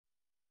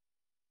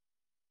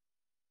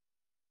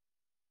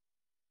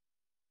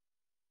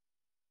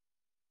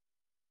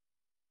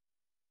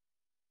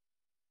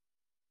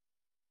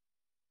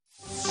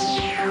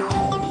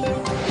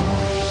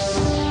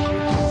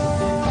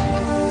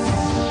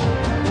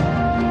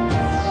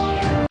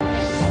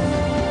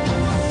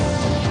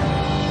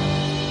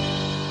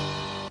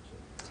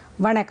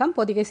வணக்கம்.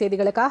 பொதிகை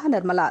செய்திகளுக்காக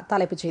நிர்மலா.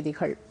 தலைப்புச்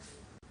செய்திகள்.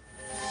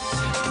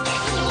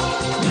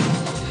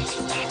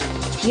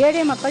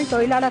 ஏழை மக்கள்,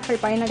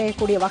 தொழிலாளர்கள்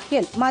பயனடையக்கூடிய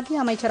வகையில்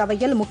மத்திய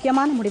அமைச்சரவையில்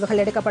முக்கியமான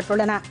முடிவுகள்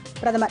எடுக்கப்பட்டுள்ளன.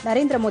 பிரதமர்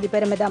நரேந்திர மோடி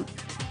பெருமிதம்.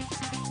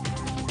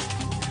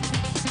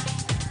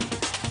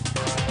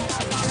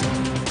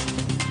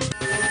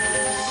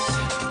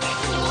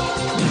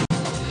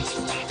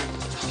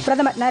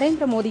 பிரதமர்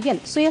நரேந்திர மோடியின்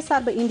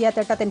சுயசார்பு இந்தியா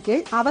திட்டத்தின்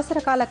கீழ் அவசர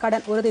கால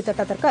கடன் உறுதி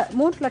திட்டத்திற்கு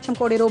 3 லட்சம்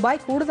கோடி ரூபாய்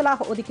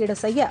கூடுதலாக ஒதுக்கீடு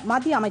செய்ய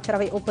மத்திய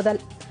அமைச்சரவை ஒப்புதல்.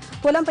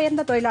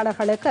 புலம்பெயர்ந்த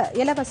தொழிலாளர்களுக்கு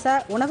இலவச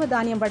உணவு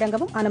தானியம்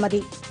வழங்கவும் அனுமதி.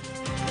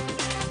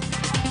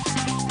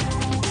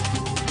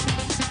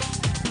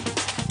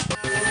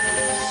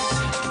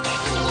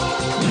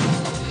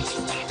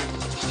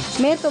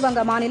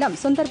 மேற்குவங்க மாநிலம்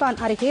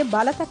சுந்தர்பான் அருகே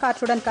பலத்த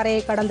காற்றுடன்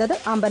கரையை கடந்தது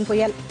அம்பன்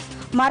புயல்.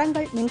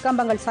 மரங்கள்,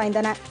 மின்கம்பங்கள்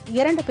சாய்ந்தன.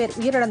 2 பேர்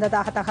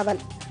உயிரிழந்ததாக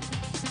தகவல்.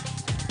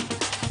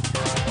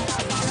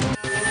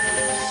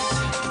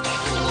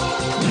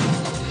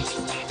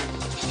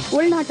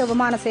 உள்நாட்டு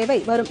விமான சேவை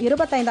வரும்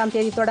 25ஆம்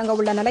தேதி தொடங்க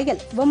உள்ள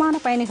நிலையில் விமான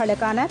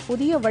பயணிகளுக்கான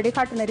புதிய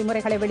வழிகாட்டு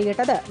நெறிமுறைகளை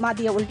வெளியிட்டது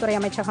மத்திய உள்துறை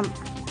அமைச்சகம்.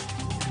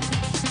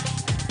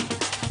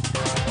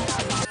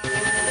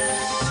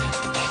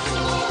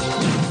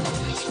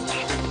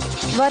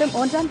 வரும்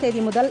 1ஆம்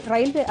தேதி முதல்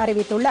ரயில்வே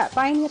அறிவித்துள்ள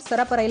பயணியர்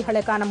சிறப்பு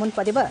ரயில்களுக்கான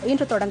முன்பதிவு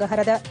இன்று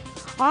தொடங்குகிறது.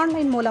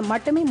 ஆன்லைன் மூலம்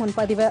மட்டுமே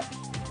முன்பதிவு.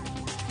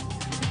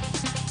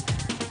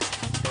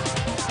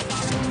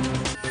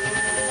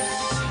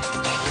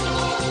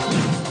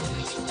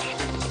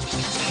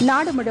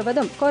 நாடு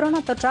முழுவதும் கொரோனா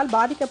தொற்றால்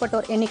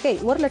பாதிக்கப்பட்டோர் எண்ணிக்கை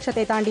 1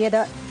 லட்சத்தை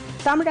தாண்டியது.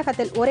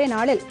 தமிழகத்தில் ஒரே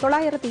நாளில்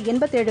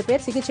 987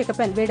 பேர் சிகிச்சைக்கு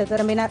பின் வீடு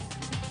திரும்பினர்.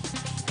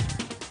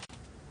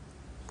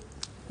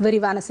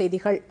 விரிவான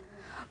செய்திகள்.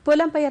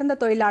 புலம்பெயர்ந்த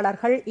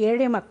தொழிலாளர்கள்,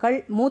 ஏழை மக்கள்,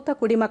 மூத்த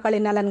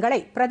குடிமக்களின் நலன்களை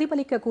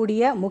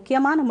பிரதிபலிக்கக்கூடிய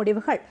முக்கியமான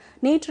முடிவுகள்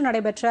நேற்று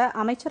நடைபெற்ற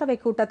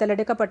அமைச்சரவைக் கூட்டத்தில்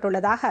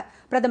எடுக்கப்பட்டுள்ளதாக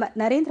பிரதமர்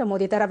நரேந்திர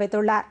மோடி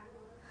தெரிவித்துள்ளார்.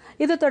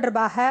 இது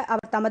தொடர்பாக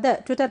அவர் தமது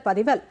டுவிட்டர்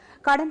பதிவில்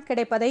கடன்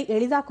கிடைப்பதை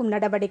எளிதாக்கும்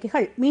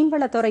நடவடிக்கைகள்,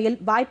 மீன்வளத்துறையில்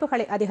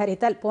வாய்ப்புகளை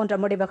அதிகரித்தல் போன்ற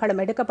முடிவுகளும்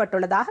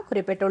எடுக்கப்பட்டுள்ளதாக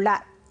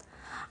குறிப்பிட்டுள்ளார்.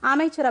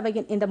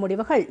 அமைச்சரவையின் இந்த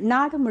முடிவுகள்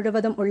நாடு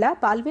முழுவதும் உள்ள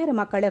பல்வேறு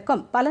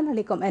மக்களுக்கும்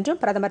பலனளிக்கும் என்றும்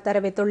பிரதமர்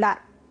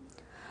தெரிவித்துள்ளார்.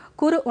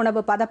 குறு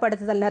உணவு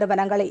பதப்படுத்துதல்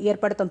நிறுவனங்களை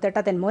ஏற்படுத்தும்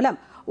திட்டத்தின் மூலம்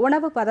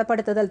உணவு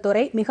பதப்படுத்துதல்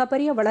துறை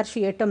மிகப்பெரிய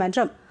வளர்ச்சி எட்டும்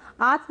என்றும்,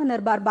 ஆத்ம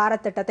நிர்பார்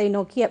பாரத் திட்டத்தை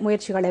நோக்கிய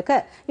முயற்சிகளுக்கு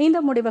இந்த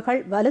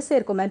முடிவுகள் வலு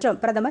சேர்க்கும் என்றும்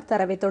பிரதமர்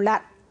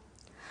தெரிவித்துள்ளார்.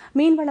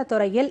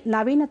 மீன்வளத்துறையில்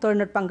நவீன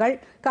தொழில்நுட்பங்கள்,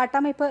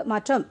 கட்டமைப்பு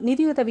மற்றும்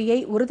நிதியுதவியை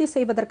உறுதி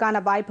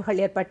செய்வதற்கான வாய்ப்புகள்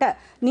ஏற்பட்டு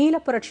நீல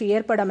புரட்சி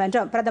ஏற்படும்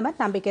என்றும் பிரதமர்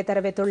நம்பிக்கை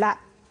தெரிவித்துள்ளார்.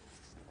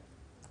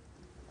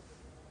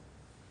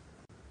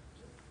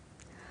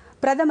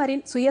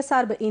 பிரதமரின்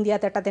சுயசார்பு இந்தியா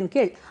திட்டத்தின்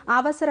கீழ்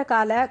அவசர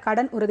கால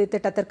கடன் உறுதி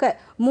திட்டத்திற்கு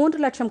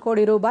 3 லட்சம்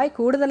கோடி ரூபாய்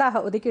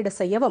கூடுதலாக ஒதுக்கீடு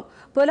செய்யவும்,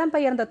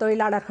 புலம்பெயர்ந்த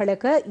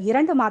தொழிலாளர்களுக்கு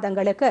 2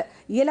 மாதங்களுக்கு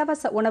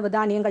இலவச உணவு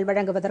தானியங்கள்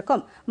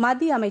வழங்குவதற்கும்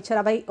மத்திய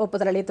அமைச்சரவை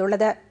ஒப்புதல்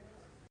அளித்துள்ளது.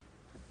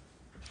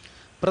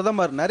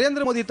 பிரதமர்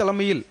நரேந்திர மோடி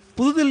தலைமையில்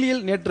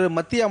புதுதில்லியில் நேற்று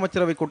மத்திய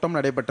அமைச்சரவை கூட்டம்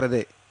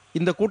நடைபெற்றது.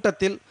 இந்த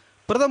கூட்டத்தில்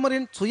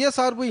பிரதமரின்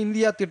சுயசார்பு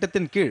இந்தியா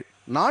திட்டத்தின் கீழ்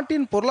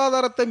நாட்டின்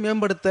பொருளாதாரத்தை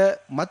மேம்படுத்த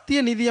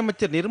மத்திய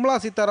நிதியமைச்சர் நிர்மலா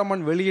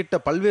சீதாராமன் வெளியிட்ட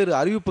பல்வேறு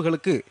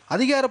அறிவிப்புகளுக்கு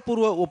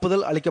அதிகாரப்பூர்வ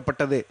ஒப்புதல்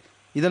அளிக்கப்பட்டது.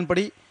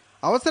 இதன்படி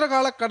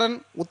அவசரகால கடன்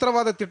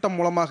உத்தரவாத திட்டம்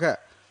மூலமாக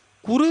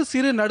குறு,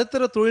 சிறு,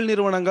 நடுத்தர தொழில்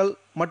நிறுவனங்கள்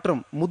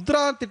மற்றும்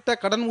முத்ரா திட்ட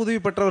கடன் உதவி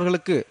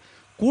பெற்றவர்களுக்கு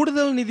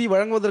கூடுதல் நிதி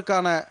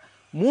வழங்குவதற்கான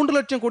 3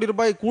 லட்சம் கோடி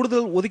ரூபாய்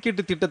கூடுதல்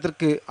ஒதுக்கீட்டு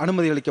திட்டத்திற்கு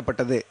அனுமதி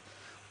அளிக்கப்பட்டது.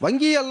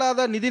 வங்கி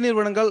அல்லாத நிதி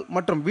நிறுவனங்கள்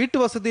மற்றும் வீட்டு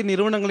வசதி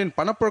நிறுவனங்களின்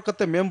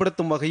பணப்புழக்கத்தை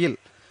மேம்படுத்தும் வகையில்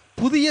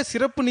புதிய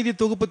சிறப்பு நிதி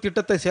தொகுப்பு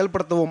திட்டத்தை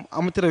செயல்படுத்தவும்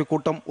அமைச்சரவை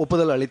கூட்டம்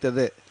ஒப்புதல்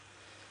அளித்தது.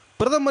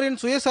 பிரதமரின்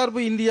சுயசார்பு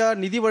இந்தியா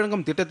நிதி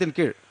வழங்கும் திட்டத்தின்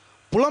கீழ்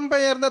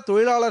புலம்பெயர்ந்த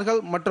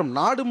தொழிலாளர்கள் மற்றும்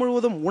நாடு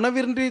முழுவதும்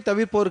உணவின்றி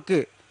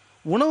தவிர்ப்போருக்கு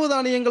உணவு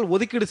தானியங்கள்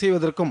ஒதுக்கீடு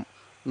செய்வதற்கும்,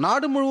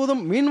 நாடு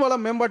முழுவதும் மீன்வள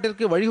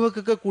மேம்பாட்டிற்கு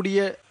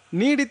வழிவகுக்கக்கூடிய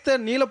நீடித்த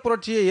நீல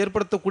புரட்சியை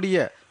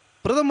ஏற்படுத்தக்கூடிய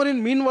பிரதமரின்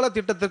மீன்வள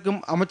திட்டத்திற்கும்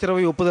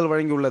அமைச்சரவை ஒப்புதல்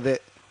வழங்கியுள்ளது.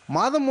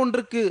 மாதம்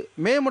ஒன்றுக்கு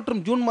மே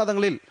மற்றும் ஜூன்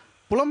மாதங்களில்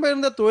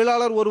புலம்பெயர்ந்த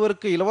தொழிலாளர்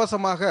ஒருவருக்கு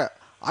இலவசமாக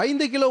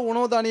 5 கிலோ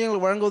உணவு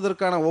தானியங்கள்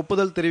வழங்குவதற்கான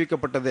ஒப்புதல்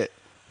தெரிவிக்கப்பட்டது.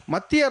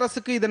 மத்திய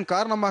அரசுக்கு இதன்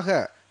காரணமாக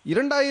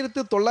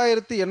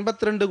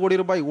 2982 கோடி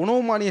ரூபாய்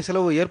உணவு மானிய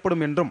செலவு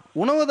ஏற்படும் என்றும்,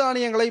 உணவு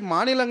தானியங்களை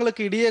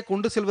மாநிலங்களுக்கு இடையே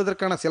கொண்டு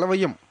செல்வதற்கான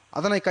செலவையும்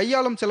அதனை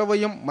கையாளும்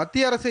செலவையும்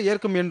மத்திய அரசு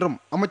ஏற்கும் என்றும்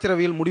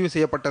அமைச்சரவையில் முடிவு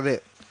செய்யப்பட்டது.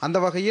 அந்த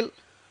வகையில்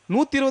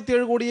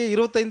 127 கோடியே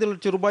 25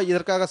 லட்சம் ரூபாய்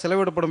இதற்காக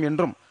செலவிடப்படும்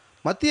என்றும்,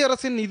 மத்திய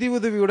அரசின்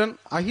நிதியுதவியுடன்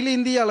அகில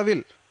இந்திய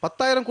அளவில்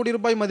 10,000 கோடி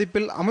ரூபாய்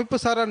மதிப்பில்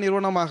அமைப்புசாரா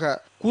நிறுவனமாக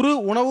குறு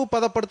உணவு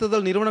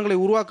பதப்படுத்துதல் நிறுவனங்களை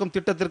உருவாக்கும்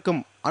திட்டத்திற்கும்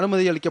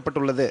அனுமதி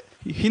அளிக்கப்பட்டுள்ளது.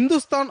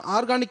 ஹிந்துஸ்தான்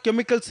ஆர்கானிக்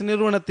கெமிக்கல்ஸ்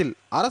நிறுவனத்தில்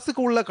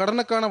அரசுக்கு உள்ள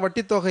கடனுக்கான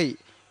வட்டித்தொகை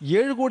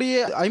 7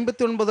 கோடியே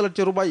 59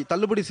 லட்சம் ரூபாய்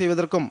தள்ளுபடி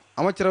செய்வதற்கும்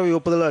அமைச்சரவை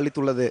ஒப்புதல்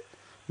அளித்துள்ளது.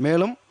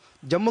 மேலும்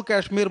ஜம்மு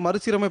காஷ்மீர்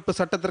மறுசீரமைப்பு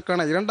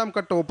சட்டத்திற்கான 2ஆம்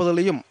கட்ட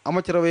ஒப்புதலையும்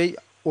அமைச்சரவை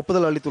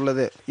ஒப்புதல்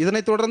அளித்துள்ளது.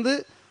 இதனைத் தொடர்ந்து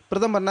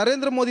பிரதமர்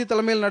நரேந்திர மோடி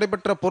தலைமையில்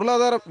நடைபெற்ற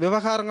பொருளாதார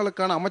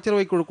விவகாரங்களுக்கான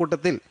அமைச்சரவை குழு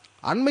கூட்டத்தில்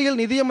அண்மையில்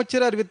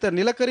நிதியமைச்சர் அறிவித்த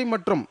நிலக்கரி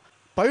மற்றும்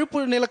பழுப்பு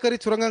நிலக்கரி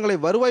சுரங்கங்களை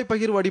வருவாய்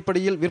பகிர்வு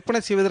அடிப்படையில் விற்பனை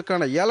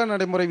செய்வதற்கான ஏல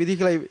நடைமுறை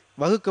விதிகளை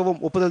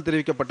வகுக்கவும் ஒப்புதல்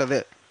தெரிவிக்கப்பட்டது.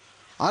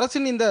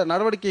 அரசின் இந்த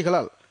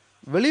நடவடிக்கைகளால்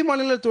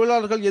வெளிமாநில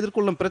தொழிலாளர்கள்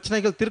எதிர்கொள்ளும்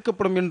பிரச்சனைகள்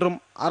தீர்க்கப்படும் என்றும்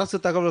அரசு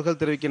தகவல்கள்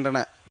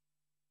தெரிவிக்கின்றன.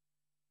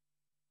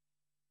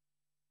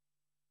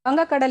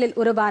 வங்கக்கடலில்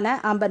உருவான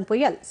அம்பன்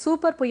புயல்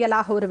சூப்பர்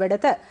புயலாக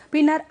உருவெடுத்து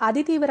பின்னர்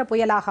அதிதீவிர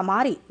புயலாக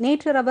மாறி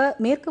நேற்றிரவு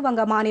மேற்கு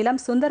வங்க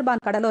மாநிலம்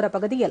சுந்தர்பான் கடலோர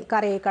பகுதியில்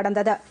கரையை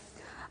கடந்தது.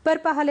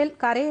 பிற்பகலில்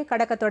கரையை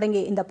கடக்க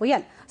தொடங்கிய இந்த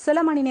புயல்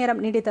சில மணி நேரம்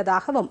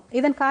நீடித்ததாகவும்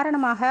இதன்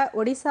காரணமாக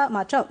ஒடிசா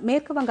மற்றும்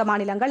மேற்கு வங்க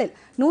மாநிலங்களில்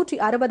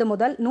 160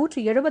 முதல்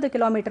 170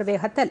 கிலோமீட்டர்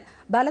வேகத்தில்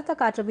பலத்த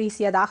காற்று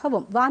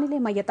வீசியதாகவும் வானிலை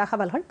மைய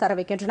தகவல்கள்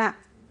தெரிவிக்கின்றன.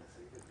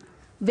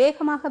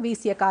 வேகமாக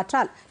வீசிய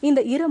காற்றால் இந்த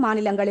இரு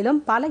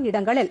மாநிலங்களிலும் பல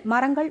இடங்களில்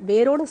மரங்கள்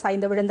வேரோடு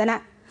சாய்ந்து விழுந்தன.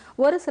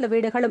 ஒரு சில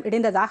வீடுகளும்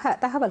இடிந்ததாக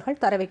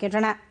தகவல்கள்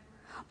தெரிவிக்கின்றன.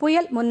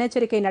 புயல்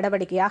முன்னெச்சரிக்கை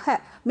நடவடிக்கையாக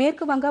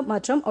மேற்கு வங்கம்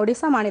மற்றும்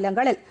ஒடிசா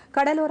மாநிலங்களில்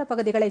கடலோர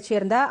பகுதிகளைச்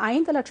சேர்ந்த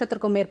 5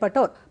 லட்சத்திற்கும்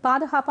மேற்பட்டோர்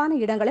பாதுகாப்பான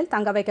இடங்களில்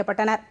தங்க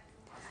வைக்கப்பட்டனர்.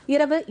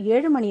 இரவு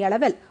 7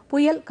 மணியளவில்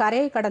புயல்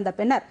கரையை கடந்த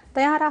பின்னர்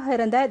தயாராக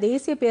இருந்த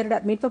தேசிய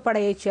பேரிடர் மீட்புப்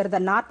படையைச் சேர்ந்த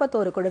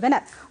 41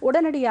 குழுவினர்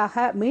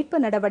உடனடியாக மீட்பு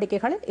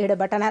நடவடிக்கைகளில்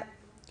ஈடுபட்டனர்.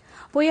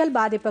 புயல்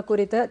பாதிப்பு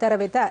குறித்து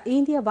தெரிவித்த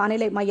இந்திய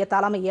வானிலை மைய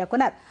தலைமை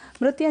இயக்குநர்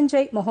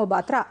மிருத்யுஞ்சய்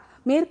மொஹபாத்ரா,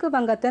 மேற்கு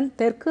வங்கத்தின்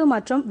தெற்கு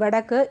மற்றும்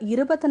வடக்கு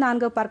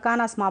 24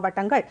 பர்கானாஸ்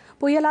மாவட்டங்கள்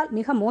புயலால்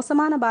மிக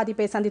மோசமான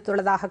பாதிப்பை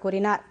சந்தித்துள்ளதாக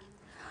கூறினார்.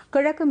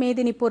 கிழக்கு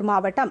மேதினிப்பூர்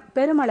மாவட்டம்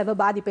பெருமளவு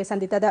பாதிப்பை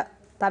சந்தித்தது.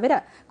 தவிர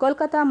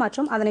கொல்கத்தா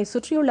மற்றும் அதனை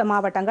சுற்றியுள்ள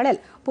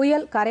மாவட்டங்களில்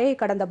புயல் கரையை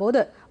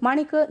கடந்தபோது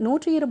மணிக்கு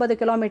 120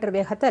 கிலோமீட்டர்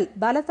வேகத்தில்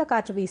பலத்த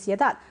காற்று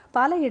வீசியதால்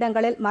பல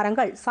இடங்களில்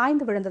மரங்கள்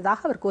சாய்ந்து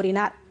விழுந்ததாக அவர்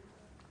கூறினார்.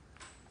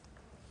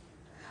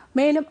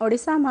 மேலும்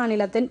ஒடிசா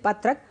மாநிலத்தின்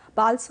பத்ரக்,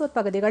 பால்சோர்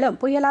பகுதிகளும்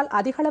புயலால்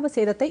அதிகளவு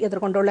சேதத்தை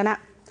எதிர்கொண்டுள்ளன.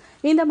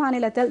 இந்த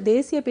மாநிலத்தில்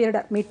தேசிய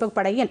பேரிடர் மீட்புப்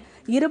படையின்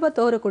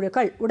 21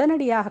 குழுக்கள்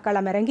உடனடியாக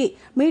களமிறங்கி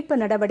மீட்பு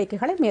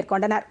நடவடிக்கைகளை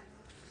மேற்கொண்டனர்.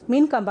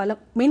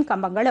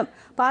 மின்கம்பங்களும்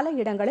பல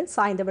இடங்களில்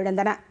சாய்ந்து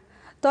விழுந்தன.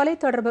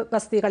 தொலைத்தொடர்பு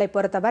வசதிகளை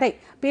பொறுத்தவரை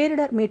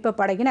பேரிடர் மீட்புப்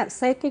படையினர்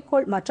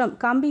செயற்கைக்கோள் மற்றும்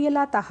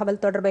கம்பியில்லா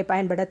தகவல் தொடர்பை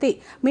பயன்படுத்தி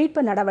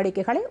மீட்பு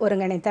நடவடிக்கைகளை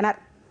ஒருங்கிணைத்தனர்.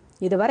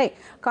 இதுவரை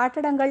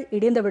கட்டடங்கள்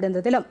இடிந்து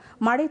விழுந்ததிலும்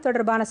மழை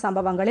தொடர்பான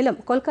சம்பவங்களிலும்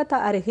கொல்கத்தா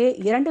அருகே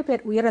 2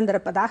 பேர்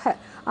உயிரிழந்திருப்பதாக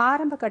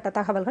ஆரம்பகட்ட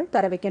தகவல்கள்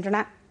தெரிவிக்கின்றன.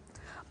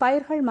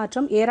 பயிர்கள்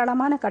மற்றும்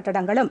ஏராளமான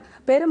கட்டடங்களும்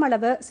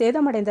பெருமளவு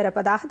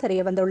சேதமடைந்திருப்பதாக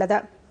தெரியவந்துள்ளது.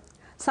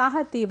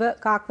 சாகத்தீவு,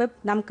 காக்விப்,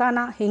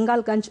 நம்கானா,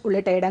 ஹிங்கால்கஞ்ச்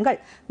உள்ளிட்ட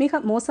இடங்கள் மிக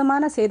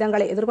மோசமான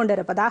சேதங்களை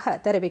எதிர்கொண்டிருப்பதாக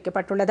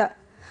தெரிவிக்கப்பட்டுள்ளது.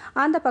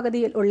 அந்த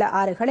பகுதியில் உள்ள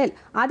ஆறுகளில்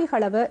அதிக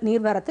அளவு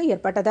நீர்வரத்து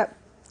ஏற்பட்டது.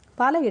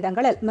 பல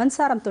இடங்களில்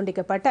மின்சாரம்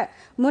துண்டிக்கப்பட்டு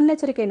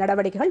முன்னெச்சரிக்கை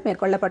நடவடிக்கைகள்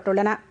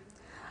மேற்கொள்ளப்பட்டுள்ளன.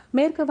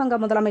 மேற்கு வங்க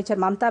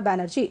முதலமைச்சர் மம்தா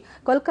பானர்ஜி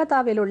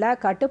கொல்கத்தாவில் உள்ள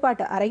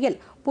கட்டுப்பாட்டு அறையில்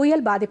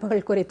புயல்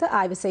பாதிப்புகள் குறித்து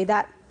ஆய்வு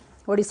செய்தார்.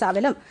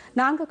 ஒடிசாவிலும்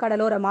 4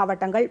 கடலோர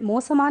மாவட்டங்கள்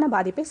மோசமான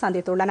பாதிப்பை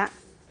சந்தித்துள்ளன.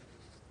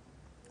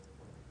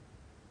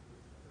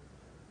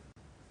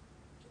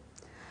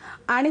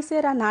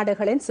 அணிசேரா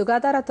நாடுகளின்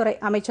சுகாதாரத்துறை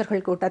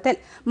அமைச்சர்கள்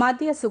கூட்டத்தில்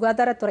மத்திய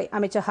சுகாதாரத்துறை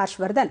அமைச்சர்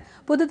ஹர்ஷ்வர்தன்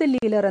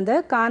புதுதில்லியிலிருந்து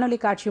காணொலி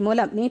காட்சி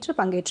மூலம் நேற்று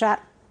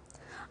பங்கேற்றார்.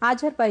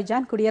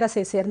 அஜர்பைஜான்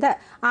குடியரசை சேர்ந்த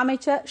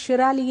அமைச்சர்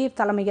ஷிராலியேவ்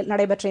தலைமையில்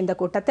நடைபெற்ற இந்த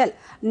கூட்டத்தில்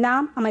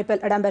நாம்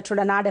அமைப்பில்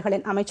இடம்பெற்றுள்ள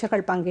நாடுகளின்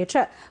அமைச்சர்கள்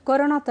பங்கேற்று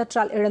கொரோனா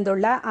தொற்றால்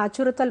எழுந்துள்ள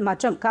அச்சுறுத்தல்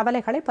மற்றும்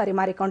கவலைகளை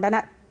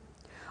பரிமாறிக்கொண்டனர்.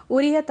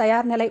 உரிய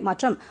தயார் நிலை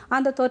மற்றும்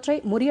அந்த தொற்றை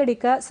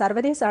முறியடிக்க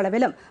சர்வதேச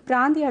அளவிலும்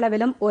பிராந்திய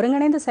அளவிலும்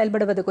ஒருங்கிணைந்து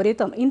செயல்படுவது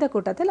குறித்தும் இந்த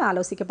கூட்டத்தில்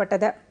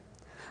ஆலோசிக்கப்பட்டது.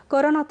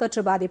 கொரோனா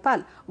தொற்று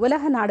பாதிப்பால்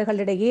உலக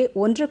நாடுகளிடையே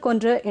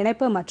ஒன்றுக்கொன்று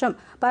இணைப்பு மற்றும்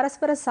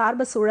பரஸ்பர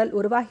சார்பு சூழல்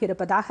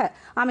உருவாகியிருப்பதாக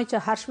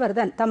அமைச்சர்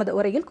ஹர்ஷ்வர்தன் தமது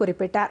உரையில்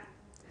குறிப்பிட்டார்.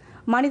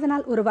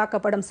 மனிதனால்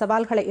உருவாக்கப்படும்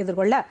சவால்களை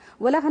எதிர்கொள்ள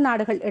உலக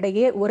நாடுகள்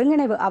இடையே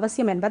ஒருங்கிணைவு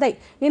அவசியம் என்பதை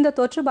இந்த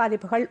தொற்று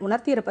பாதிப்புகள்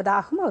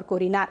உணர்த்தியிருப்பதாகவும் அவர்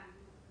கூறினார்.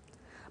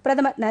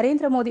 பிரதமர்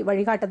நரேந்திர மோடி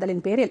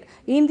வழிகாட்டுதலின் பேரில்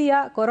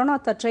இந்தியா கொரோனா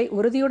தொற்றை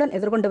உறுதியுடன்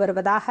எதிர்கொண்டு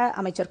வருவதாக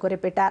அமைச்சர்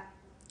குறிப்பிட்டார்.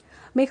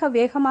 மிக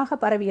வேகமாக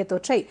பரவிய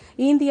தொற்றை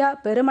இந்தியா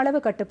பெருமளவு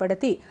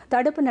கட்டுப்படுத்தி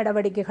தடுப்பு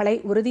நடவடிக்கைகளை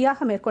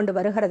உறுதியாக மேற்கொண்டு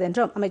வருகிறது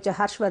என்றும் அமைச்சர்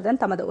ஹர்ஷ்வர்தன்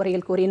தமது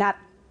உரையில் கூறினார்.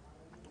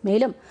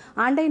 மேலும்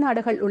அண்டை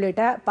நாடுகள்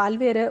உள்ளிட்ட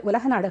பல்வேறு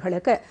உலக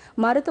நாடுகளுக்கு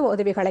மருத்துவ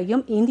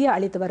உதவிகளையும் இந்தியா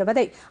அளித்து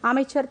வருவதை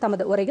அமைச்சர்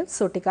தமது உரையில்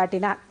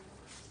சுட்டிக்காட்டினார்.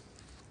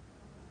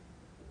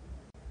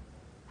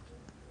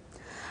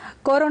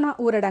 கொரோனா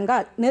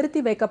ஊரடங்கால்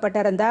நிறுத்தி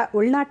வைக்கப்பட்டிருந்த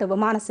உள்நாட்டு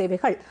விமான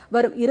சேவைகள்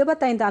வரும்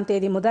 25ஆம்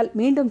தேதி முதல்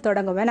மீண்டும்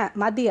தொடங்கும் என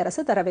மத்திய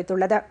அரசு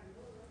தெரிவித்துள்ளது.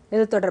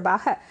 இது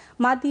தொடர்பாக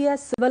மத்திய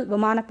சிவில்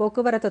விமான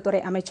போக்குவரத்து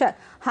துறை அமைச்சர்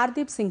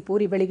ஹர்தீப் சிங்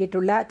பூரி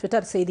வெளியிட்டுள்ள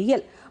ட்விட்டர்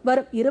செய்தியில்,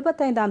 வரும்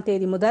 25ஆம்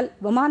தேதி முதல்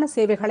விமான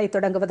சேவைகளை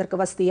தொடங்குவதற்கு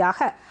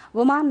வசதியாக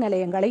விமான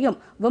நிலையங்களையும்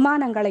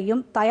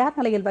விமானங்களையும் தயார்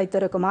நிலையில்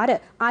வைத்திருக்குமாறு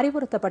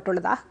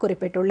அறிவுறுத்தப்பட்டுள்ளதாக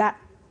குறிப்பிட்டுள்ளார்.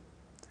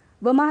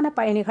 விமான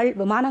பயணிகள்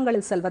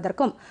விமானங்களில்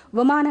செல்வதற்கும்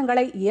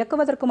விமானங்களை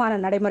இயக்குவதற்குமான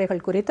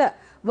நடைமுறைகள் குறித்து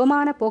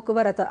விமான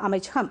போக்குவரத்து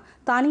அமைச்சகம்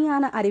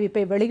தனியான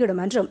அறிவிப்பை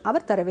வெளியிடும் என்றும்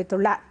அவர்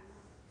தெரிவித்துள்ளார்.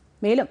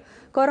 மேலும்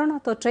கொரோனா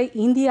தொற்றை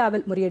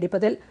இந்தியாவில்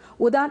முறியடிப்பதில்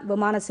உதான்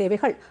விமான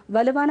சேவைகள்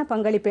வலுவான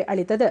பங்களிப்பை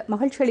அளித்தது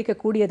மகிழ்ச்சி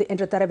அளிக்கக்கூடியது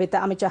என்று தெரிவித்த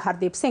அமைச்சர்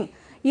ஹர்தீப் சிங்,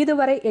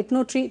 இதுவரை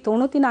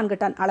 894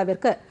 டன்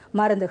அளவிற்கு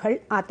மருந்துகள்,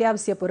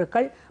 அத்தியாவசிய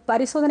பொருட்கள்,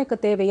 பரிசோதனைக்கு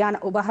தேவையான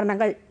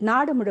உபகரணங்கள்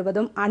நாடு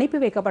முழுவதும் அனுப்பி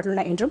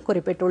வைக்கப்பட்டுள்ளன என்றும்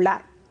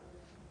குறிப்பிட்டுள்ளார்.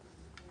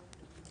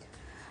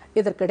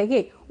 இதற்கிடையே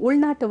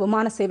உள்நாட்டு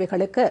விமான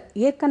சேவைகளுக்கு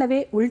ஏற்கனவே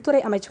உள்துறை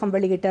அமைச்சகம்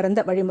வெளியிட்டிருந்த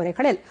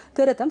வழிமுறைகளில்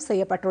திருத்தம்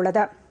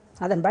செய்யப்பட்டுள்ளது.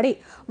 அதன்படி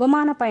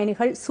விமான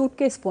பயணிகள்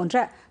சூட்கேஸ்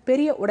போன்ற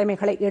பெரிய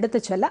உடைமைகளை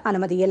எடுத்துச் செல்ல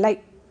அனுமதியில்லை.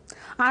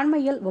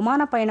 அண்மையில்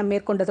விமான பயணம்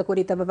மேற்கொண்டது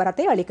குறித்த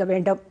விவரத்தை அளிக்க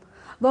வேண்டும்.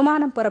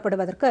 விமானம்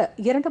புறப்படுவதற்கு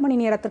 2 மணி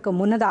நேரத்திற்கு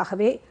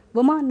முன்னதாகவே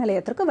விமான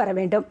நிலையத்திற்கு வர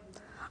வேண்டும்.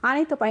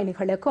 அனைத்து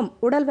பயணிகளுக்கும்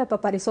உடல் வெப்ப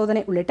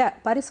பரிசோதனை உள்ளிட்ட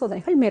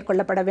பரிசோதனைகள்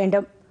மேற்கொள்ளப்பட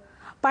வேண்டும்.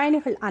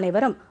 பயணிகள்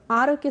அனைவரும்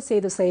ஆரோக்கிய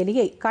சேது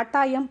செயலியை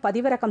கட்டாயம்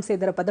பதிவிறக்கம்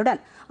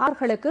செய்திருப்பதுடன்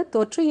அவர்களுக்கு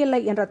தொற்று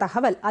இல்லை என்ற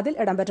தகவல் அதில்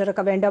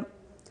இடம்பெற்றிருக்க வேண்டும்.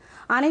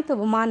 அனைத்து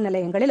விமான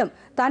நிலையங்களிலும்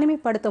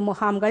தனிமைப்படுத்தும்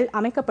முகாம்கள்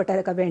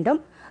அமைக்கப்பட்டிருக்க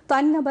வேண்டும்.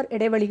 தனிநபர்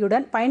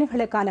இடைவெளியுடன்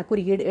பயணிகளுக்கான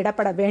குறியீடு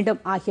இடப்பட வேண்டும்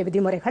ஆகிய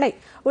விதிமுறைகளை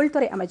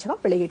உள்துறை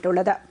அமைச்சகம்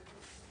வெளியிட்டுள்ளது.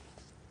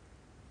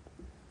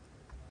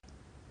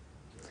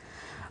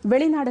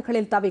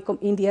 வெளிநாடுகளில் தவிக்கும்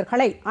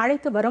இந்தியர்களை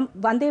அழைத்து வரும்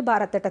வந்தே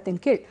பாரத் திட்டத்தின்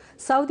கீழ்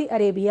சவுதி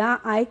அரேபியா,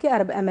 ஐக்கிய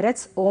அரபு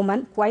எமிரேட்ஸ்,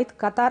 ஓமன், குவைத்,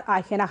 கத்தார்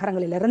ஆகிய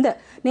நகரங்களிலிருந்து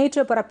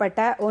நேற்று புறப்பட்ட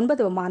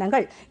 9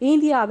 விமானங்கள்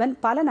இந்தியாவின்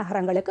பல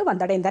நகரங்களுக்கு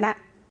வந்தடைந்தன.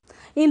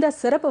 இந்த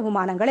சிறப்பு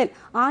விமானங்களில்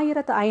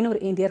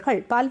 1500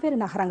 இந்தியர்கள் பல்வேறு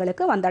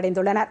நகரங்களுக்கு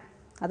வந்தடைந்துள்ளனர்.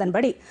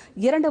 அதன்படி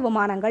 2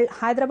 விமானங்கள்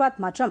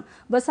ஹைதராபாத் மற்றும்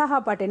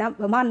விசாகப்பட்டினம்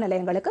விமான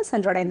நிலையங்களுக்கு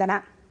சென்றடைந்தன.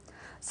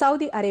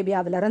 சவுதி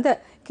அரேபியாவிலிருந்து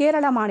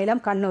கேரள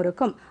மாநிலம்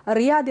கண்ணூருக்கும்,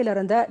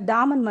 ரியாதிலிருந்து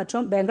டாமன்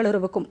மற்றும்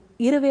பெங்களூருவுக்கும்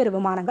இருவேறு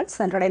விமானங்கள்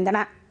சென்றடைந்தன.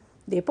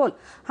 இதேபோல்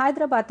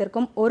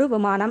ஹைதராபாத்திற்கும் ஒரு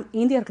விமானம்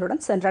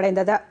இந்தியர்களுடன்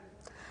சென்றடைந்தது.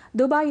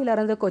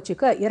 துபாயிலிருந்து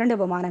கொச்சிக்கு 2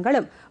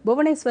 விமானங்களும்,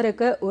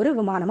 புவனேஸ்வருக்கு ஒரு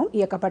விமானமும்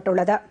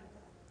இயக்கப்பட்டுள்ளது.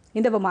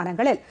 இந்த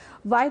விமானங்களில்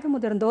வயது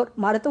முதிர்ந்தோர்,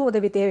 மருத்துவ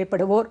உதவி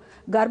தேவைப்படுவோர்,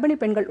 கர்ப்பிணி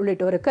பெண்கள்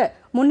உள்ளிட்டோருக்கு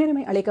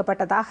முன்னுரிமை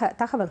அளிக்கப்பட்டதாக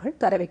தகவல்கள்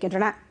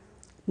தெரிவிக்கின்றன.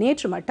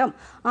 நேற்று மட்டும்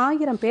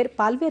 1000 பேர்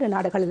பல்வேறு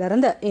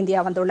நாடுகளிலிருந்து இந்தியா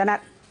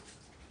வந்துள்ளனர்.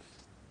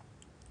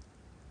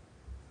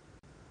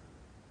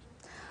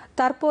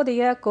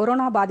 தற்போதைய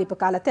கொரோனா பாதிப்பு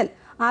காலத்தில்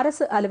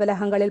அரசு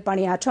அலுவலகங்களில்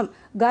பணியாற்றும்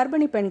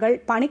கர்ப்பிணி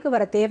பெண்கள் பணிக்கு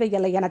வர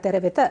தேவையில்லை என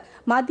தெரிவித்து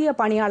மத்திய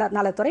பணியாளர்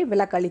நலத்துறை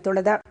விலக்கு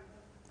அளித்துள்ளது.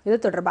 இது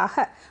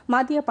தொடர்பாக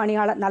மத்திய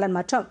பணியாளர் நலன்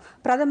மற்றும்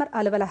பிரதமர்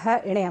அலுவலக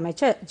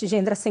இணையமைச்சர்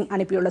ஜிதேந்திர சிங்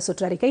அனுப்பியுள்ள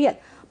சுற்றறிக்கையில்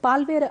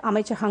பல்வேறு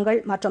அமைச்சகங்கள்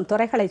மற்றும்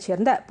துறைகளைச்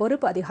சேர்ந்த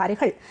பொறுப்பு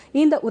அதிகாரிகள்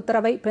இந்த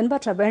உத்தரவை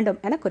பின்பற்ற வேண்டும்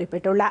என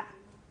குறிப்பிட்டுள்ளார்.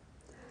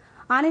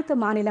 அனைத்து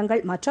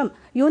மாநிலங்கள் மற்றும்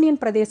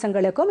யூனியன்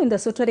பிரதேசங்களுக்கும்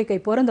இந்த சுற்றறிக்கை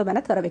பொருந்தும்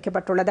என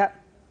தெரிவிக்கப்பட்டுள்ளது.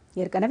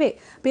 ஏற்கனவே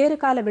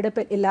பேறுகால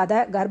விடுப்பில் இல்லாத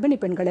கர்ப்பிணி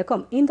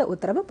பெண்களுக்கும் இந்த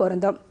உத்தரவு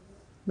பொருந்தும்.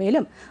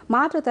 மேலும்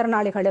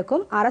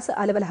மாற்றுத்திறனாளிகளுக்கும் அரசு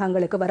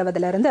அலுவலகங்களுக்கு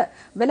வருவதிலிருந்து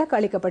விலக்கு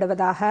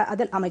அளிக்கப்படுவதாக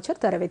அதில்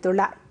அமைச்சர்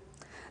தெரிவித்துள்ளார்.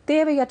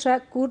 தேவையற்ற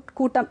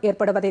கூட்டம்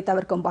ஏற்படுவதை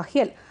தவிர்க்கும்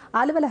வகையில்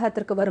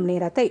அலுவலகத்திற்கு வரும்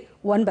நேரத்தை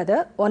 9,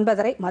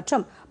 9:30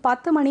 மற்றும்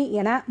 10 மணி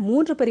என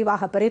 3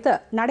 பிரிவாக பிரித்து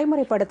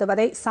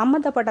நடைமுறைப்படுத்துவதை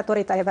சம்பந்தப்பட்ட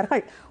துறை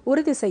தலைவர்கள்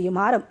உறுதி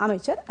செய்யுமாறும்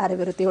அமைச்சர்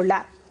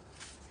அறிவுறுத்தியுள்ளார்.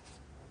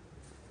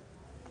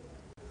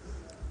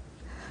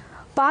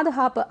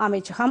 பாதுகாப்பு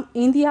அமைச்சகம்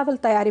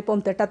இந்தியாவில்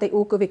தயாரிப்போம் திட்டத்தை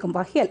ஊக்குவிக்கும்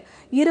வகையில்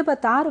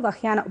 26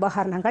 வகையான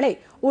உபகரணங்களை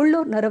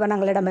உள்ளூர்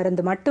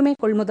நிறுவனங்களிடமிருந்து மட்டுமே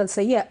கொள்முதல்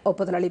செய்ய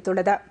ஒப்புதல்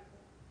அளித்துள்ளது.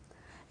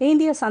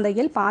 இந்திய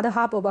சந்தையில்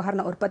பாதுகாப்பு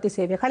உபகரண உற்பத்தி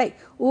சேவைகளை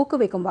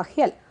ஊக்குவிக்கும்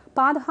வகையில்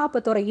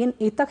பாதுகாப்பு துறையின்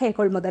இத்தகைய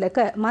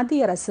கொள்முதலுக்கு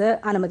மத்திய அரசு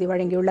அனுமதி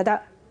வழங்கியுள்ளது.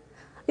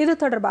 இது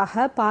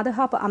தொடர்பாக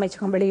பாதுகாப்பு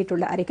அமைச்சகம்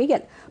வெளியிட்டுள்ள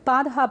அறிக்கையில்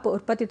பாதுகாப்பு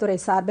உற்பத்தித்துறை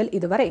சார்பில்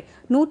இதுவரை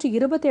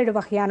 127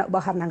 வகையான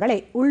உபகரணங்களை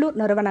உள்ளூர்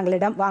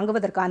நிறுவனங்களிடம்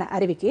வாங்குவதற்கான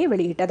அறிவிக்கையை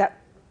வெளியிட்டது.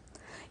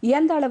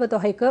 எந்த அளவு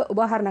தொகைக்கு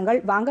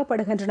உபகரணங்கள்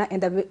வாங்கப்படுகின்றன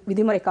என்ற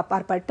விதிமுறைக்கு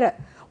அப்பாற்பட்டு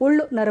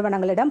உள்ளூர்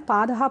நிறுவனங்களிடம்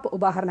பாதுகாப்பு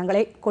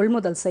உபகரணங்களை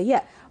கொள்முதல்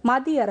செய்ய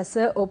மத்திய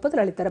அரசு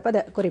ஒப்புதல்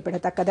அளித்திருப்பது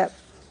குறிப்பிடத்தக்கது.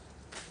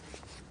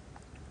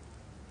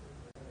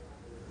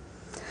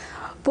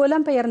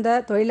 புலம்பெயர்ந்த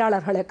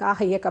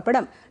தொழிலாளர்களுக்காக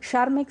இயக்கப்படும்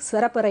ஷர்மிக்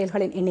சிறப்பு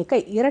ரயில்களின் எண்ணிக்கை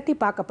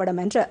இரட்டிப்பாக்கப்படும்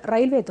என்று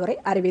ரயில்வே துறை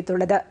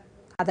அறிவித்துள்ளது.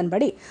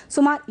 அதன்படி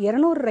சுமார்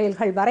 200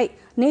 ரயில்கள் வரை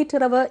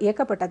நேற்றிரவு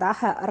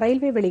இயக்கப்பட்டதாக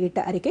ரயில்வே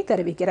வெளியிட்ட அறிக்கை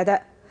தெரிவிக்கிறது.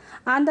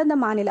 அந்தந்த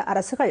மாநில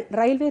அரசுகள்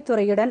ரயில்வே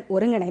துறையுடன்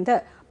ஒருங்கிணைந்து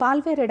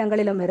பல்வேறு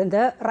இடங்களிலும்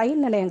இருந்து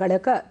ரயில்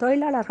நிலையங்களுக்கு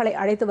தொழிலாளர்களை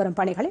அழைத்து வரும்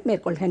பணிகளை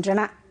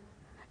மேற்கொள்கின்றன.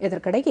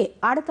 இதற்கிடையே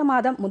அடுத்த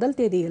மாதம் 1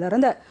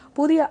 தேதியிலிருந்து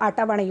புதிய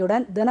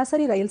அட்டவணையுடன்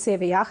தினசரி ரயில்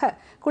சேவையாக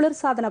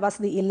குளிர்சாதன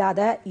வசதி இல்லாத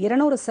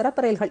 200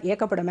 சிறப்பு ரயில்கள்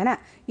இயக்கப்படும் என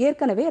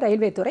ஏற்கனவே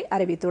ரயில்வே துறை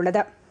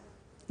அறிவித்துள்ளது.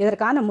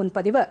 இதற்கான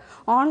முன்பதிவு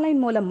ஆன்லைன்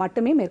மூலம்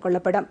மட்டுமே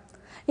மேற்கொள்ளப்படும்.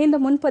 இந்த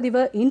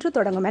முன்பதிவு இன்று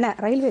தொடங்கும் என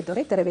ரயில்வே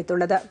துறை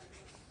தெரிவித்துள்ளது.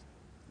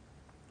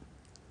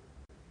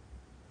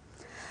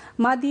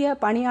 மத்திய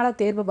பணியாளர்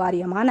தேர்வு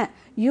வாரியமான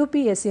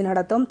UPSC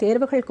நடத்தும்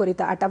தேர்வுகள்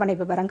குறித்த அட்டவணை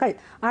விவரங்கள்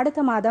அடுத்த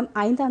மாதம்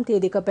 5ஆம்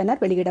தேதிக்கு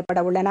பின்னர்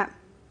வெளியிடப்பட உள்ளன.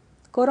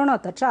 கொரோனா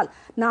தொற்றால்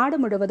நாடு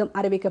முழுவதும்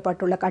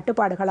அறிவிக்கப்பட்டுள்ள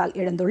கட்டுப்பாடுகளால்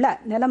எழுந்துள்ள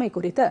நிலைமை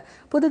குறித்து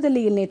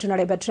புதுதில்லியில் நேற்று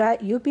நடைபெற்ற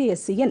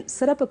UPSCயின்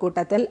சிறப்பு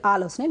கூட்டத்தில்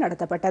ஆலோசனை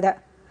நடத்தப்பட்டது.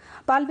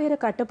 பல்வேறு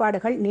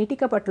கட்டுப்பாடுகள்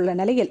நீட்டிக்கப்பட்டுள்ள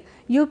நிலையில்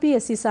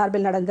UPSC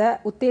சார்பில் நடந்த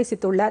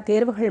உத்தேசித்துள்ள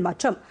தேர்வுகள்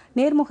மற்றும்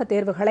நேர்முக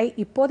தேர்வுகளை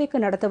இப்போதைக்கு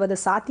நடத்துவது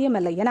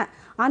சாத்தியமில்லை என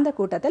அந்த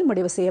கூட்டத்தில்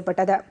முடிவு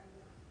செய்யப்பட்டது.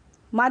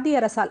 மத்திய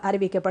அரசால்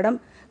அறிவிக்கப்படும்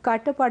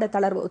கட்டுப்பாடு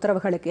தளர்வு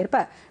உத்தரவுகளுக்கு ஏற்ப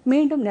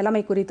மீண்டும்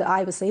நிலைமை குறித்து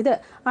ஆய்வு செய்து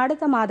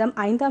அடுத்த மாதம்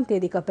 5ஆம்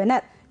தேதிக்கு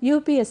பின்னர்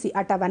UPSC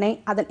அட்டவணை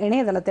அதன்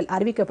இணையதளத்தில்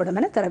அறிவிக்கப்படும்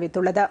என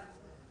தெரிவித்துள்ளது.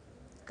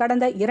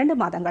 கடந்த 2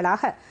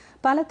 மாதங்களாக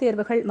பல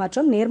தேர்வுகள்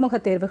மற்றும் நேர்முக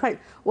தேர்வுகள்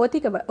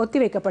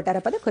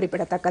ஒத்திவைக்கப்பட்டிருப்பது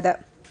குறிப்பிடத்தக்கது.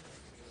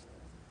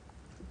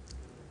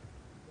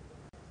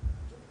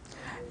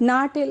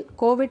 நாட்டில்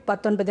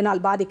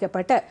கோவிட்-19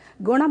 பாதிக்கப்பட்டு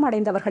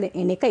குணமடைந்தவர்களின்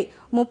எண்ணிக்கை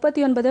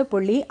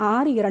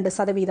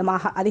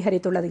 39.62%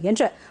 அதிகரித்துள்ளது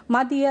என்று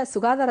மத்திய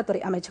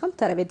சுகாதாரத்துறை அமைச்சகம்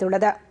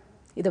தெரிவித்துள்ளது.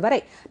 இதுவரை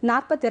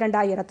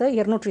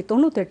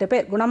 42,298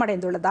 பேர்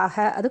குணமடைந்துள்ளதாக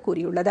அது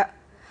கூறியுள்ளது.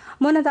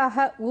 முன்னதாக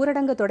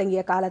ஊரடங்கு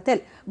தொடங்கிய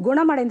காலத்தில்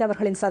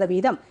குணமடைந்தவர்களின்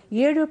சதவீதம்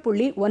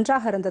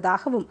 7.1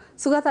 இருந்ததாகவும்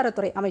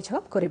சுகாதாரத்துறை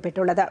அமைச்சகம்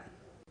குறிப்பிட்டுள்ளது.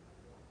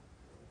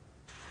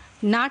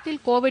 நாட்டில்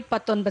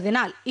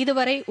கோவிட்-19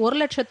 இதுவரை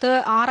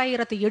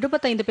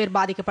 1,06,075 பேர்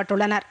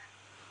பாதிக்கப்பட்டுள்ளனர்.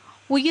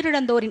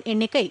 உயிரிழந்தோரின்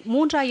எண்ணிக்கை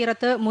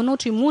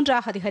 3,303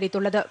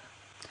 அதிகரித்துள்ளது.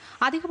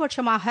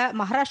 அதிகபட்சமாக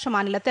மகாராஷ்டிர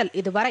மாநிலத்தில்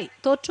இதுவரை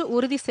தொற்று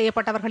உறுதி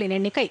செய்யப்பட்டவர்களின்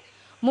எண்ணிக்கை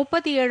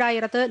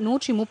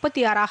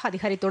 37,136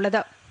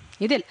 அதிகரித்துள்ளது.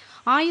 இதில்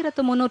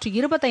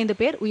 1,325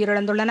 பேர்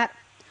உயிரிழந்துள்ளனர்.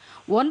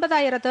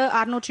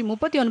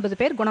 9,639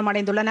 பேர்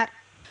குணமடைந்துள்ளனர்.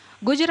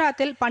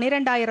 குஜராத்தில்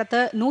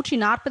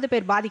 12,140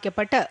 பேர்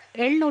பாதிக்கப்பட்டு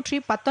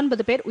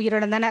 719 பேர்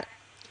உயிரிழந்தனர்.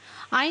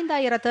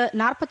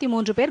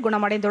 5,043 பேர்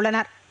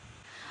குணமடைந்துள்ளனர்.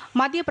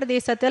 மத்திய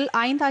பிரதேசத்தில்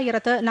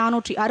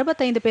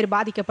 5,465 பேர்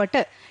பாதிக்கப்பட்டு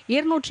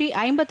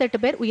 258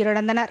 பேர்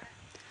உயிரிழந்தனர்.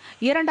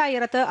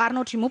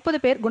 2,630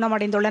 பேர்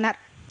குணமடைந்துள்ளனர்.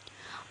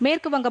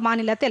 மேற்கு வங்க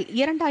மாநிலத்தில்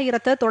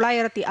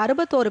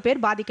 2,961 பேர்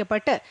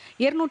பாதிக்கப்பட்டு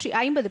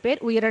 250 பேர்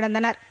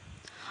உயிரிழந்தனர்.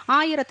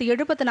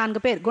 1,074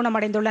 பேர்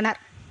குணமடைந்துள்ளனர்.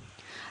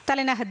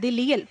 தலைநகர்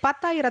தில்லியில்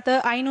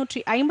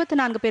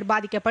 10,554 பேர்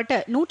பாதிக்கப்பட்டு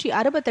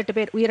 168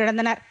 பேர்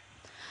உயிரிழந்தனர்.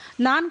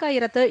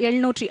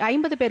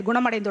 4,750 பேர்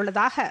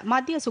குணமடைந்துள்ளதாக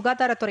மத்திய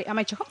சுகாதாரத்துறை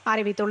அமைச்சகம்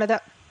அறிவித்துள்ளது.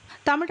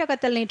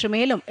 தமிழகத்தில் நேற்று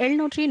மேலும்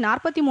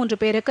 743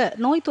 பேருக்கு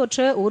நோய்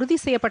தொற்று உறுதி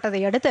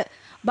செய்யப்பட்டதை அடுத்து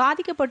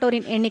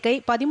பாதிக்கப்பட்டோரின் எண்ணிக்கை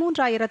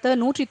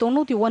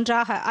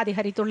 13,191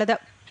 அதிகரித்துள்ளது.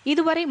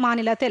 இதுவரை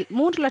மாநிலத்தில்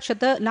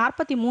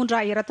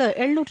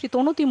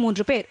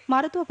 3,43,793 பேர்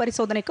மருத்துவ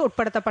பரிசோதனைக்கு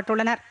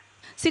உட்படுத்தப்பட்டுள்ளனர்.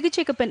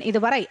 சிகிச்சைக்கு பின்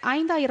இதுவரை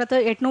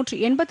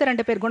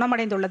 5,882 பேர்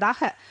குணமடைந்துள்ளதாக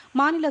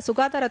மாநில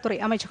சுகாதாரத்துறை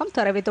அமைச்சகம்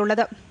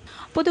தெரிவித்துள்ளது.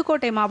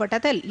 புதுக்கோட்டை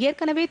மாவட்டத்தில்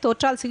ஏற்கனவே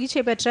தொற்றால்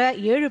சிகிச்சை பெற்ற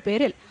 7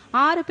 பேரில்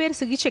 6 பேர்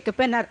சிகிச்சைக்கு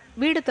பின்னர்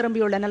வீடு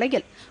திரும்பியுள்ள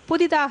நிலையில்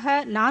புதிதாக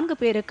 4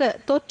 பேருக்கு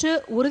தொற்று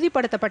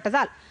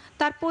உறுதிப்படுத்தப்பட்டதால்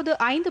தற்போது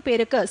 5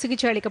 பேருக்கு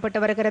சிகிச்சை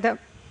அளிக்கப்பட்டு வருகிறது.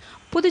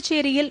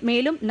 புதுச்சேரியில்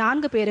மேலும்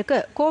 4 பேருக்கு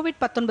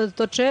கோவிட்-19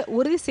 தொற்று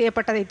உறுதி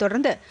செய்யப்பட்டதை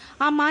தொடர்ந்து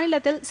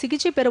அம்மாநிலத்தில்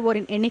சிகிச்சை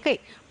பெறுவோரின் எண்ணிக்கை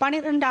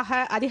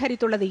 12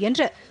 அதிகரித்துள்ளது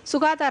என்று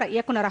சுகாதார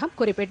இயக்குநரகம்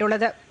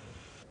குறிப்பிட்டுள்ளது.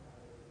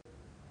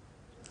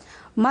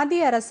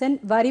 மத்திய அரசின்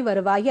வரி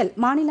வருவாயில்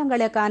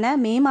மாநிலங்களுக்கான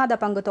மே மாத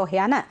பங்கு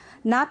தொகையான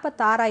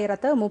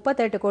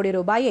 46,038 கோடி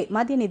ரூபாயை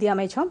மத்திய நிதி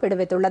அமைச்சகம்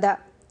விடுவித்துள்ளது.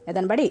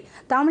 இதன்படி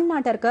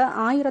தமிழ்நாட்டிற்கு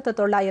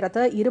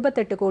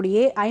 1,928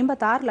 கோடியே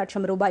 56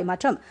 லட்சம் ரூபாய்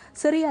மற்றும்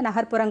சிறிய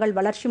நகர்ப்புறங்கள்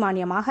வளர்ச்சி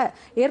மானியமாக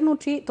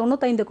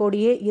 295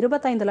 கோடியே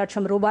 25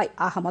 லட்சம் ரூபாய்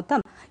ஆக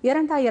மொத்தம்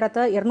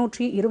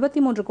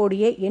 2,223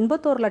 கோடியே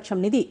 81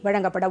 லட்சம் நிதி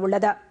வழங்கப்பட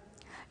உள்ளது.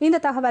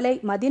 இந்த தகவலை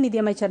மத்திய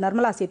நிதியமைச்சர்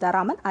நிர்மலா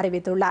சீதாராமன்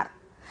அறிவித்துள்ளார்.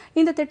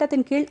 இந்த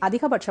திட்டத்தின் கீழ்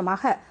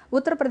அதிகபட்சமாக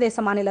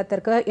உத்தரப்பிரதேச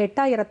மாநிலத்திற்கு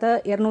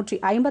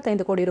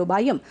 8,255 கோடி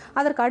ரூபாயும்,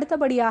 அதற்கு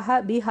அடுத்தபடியாக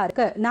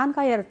பீகாருக்கு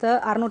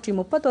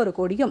 4,631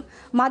 கோடியும்,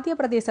 மத்திய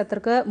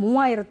பிரதேசத்திற்கு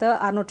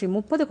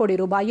 3,630 கோடி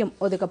ரூபாயும்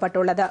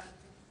ஒதுக்கப்பட்டுள்ளது.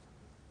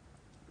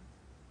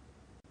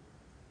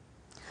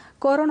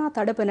 கொரோனா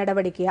தடுப்பு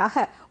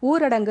நடவடிக்கையாக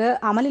ஊரடங்கு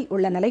அமலில்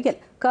உள்ள நிலையில்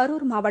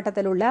கரூர்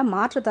மாவட்டத்தில் உள்ள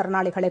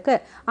மாற்றுத்திறனாளிகளுக்கு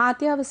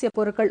அத்தியாவசிய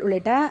பொருட்கள்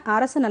உள்ளிட்ட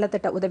அரசு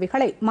நலத்திட்ட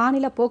உதவிகளை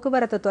மாநில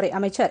போக்குவரத்து துறை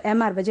அமைச்சர்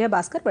MR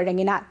விஜயபாஸ்கர்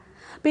வழங்கினார்.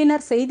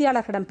 பின்னர்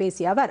செய்தியாளர்களிடம்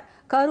பேசிய அவர்,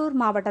 கரூர்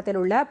மாவட்டத்தில்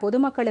உள்ள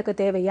பொதுமக்களுக்கு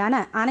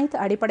தேவையான அனைத்து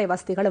அடிப்படை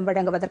வசதிகளும்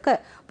வழங்குவதற்கு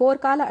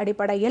போர்க்கால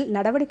அடிப்படையில்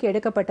நடவடிக்கை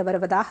எடுக்கப்பட்டு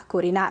வருவதாக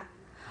கூறினார்.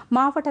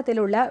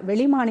 மாவட்டத்தில் உள்ள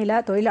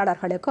வெளிமாநில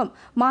தொழிலாளர்களுக்கும்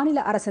மாநில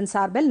அரசின்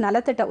சார்பில்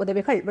நலத்திட்ட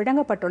உதவிகள்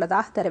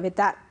வழங்கப்பட்டுள்ளதாக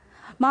தெரிவித்தார்.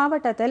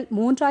 மாவட்டத்தில்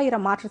 3,000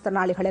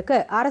 மாற்றுத்திறனாளிகளுக்கு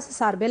அரசு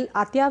சார்பில்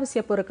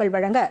அத்தியாவசிய பொருட்கள்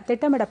வழங்க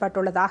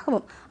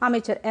திட்டமிடப்பட்டுள்ளதாகவும்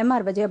அமைச்சர்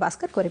MR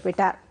விஜயபாஸ்கர்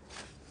குறிப்பிட்டார்.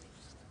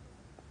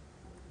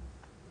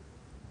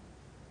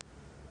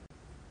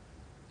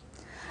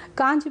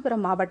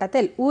 காஞ்சிபுரம்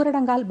மாவட்டத்தில்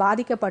ஊரடங்கால்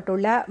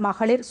பாதிக்கப்பட்டுள்ள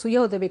மகளிர் சுய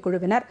உதவிக்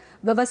குழுவினர்,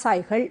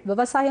 விவசாயிகள்,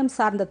 விவசாயம்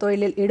சார்ந்த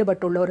தொழிலில்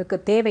ஈடுபட்டுள்ளோருக்கு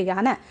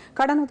தேவையான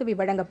கடனுதவி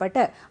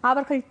வழங்கப்பட்டு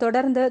அவர்கள்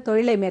தொடர்ந்து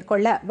தொழிலை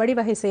மேற்கொள்ள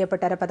வழிவகை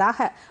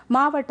செய்யப்பட்டிருப்பதாக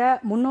மாவட்ட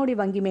முன்னோடி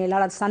வங்கி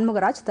மேலாளர்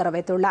சண்முகராஜ்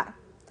தெரிவித்துள்ளார்.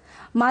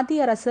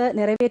 மத்திய அரசு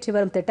நிறைவேற்றி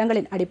வரும்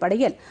திட்டங்களின்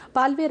அடிப்படையில்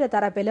பல்வேறு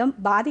தரப்பிலும்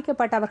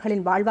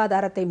பாதிக்கப்பட்டவர்களின்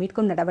வாழ்வாதாரத்தை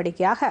மீட்கும்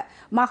நடவடிக்கையாக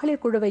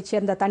மகளிர் குழுவைச்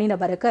சேர்ந்த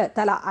தனிநபருக்கு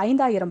தலா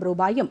 5,000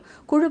 ரூபாயும்,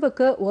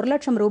 குழுவுக்கு 1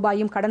 லட்சம்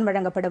ரூபாயும் கடன்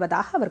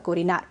வழங்கப்படுவதாக அவர்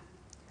கூறினார்.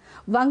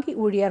 வங்கி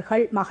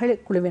ஊழியர்கள்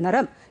மகளிர்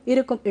குழுவினரும்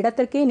இருக்கும்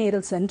இடத்திற்கே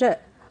நேரில் சென்று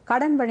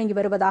கடன் வழங்கி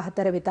வருவதாக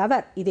தெரிவித்த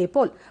அவர்,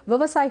 இதேபோல்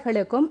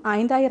விவசாயிகளுக்கும்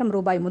 5,000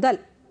 ரூபாய் முதல்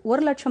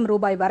 1 லட்சம்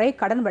ரூபாய் வரை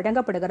கடன்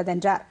வழங்கப்படுகிறது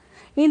என்றார்.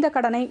 இந்த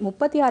கடனை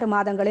 36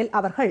 மாதங்களில்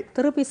அவர்கள்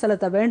திருப்பி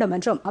செலுத்த வேண்டும்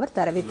என்றும் அவர்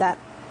தெரிவித்தார்.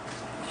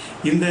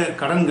 இந்த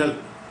கடன்கள்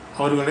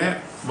அவர்களுடைய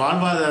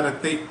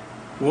வாழ்வாதாரத்தை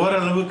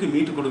ஓரளவுக்கு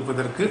மீட்டுக்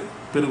கொடுப்பதற்கு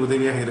பெரும்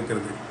உதவியாக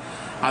இருக்கிறது.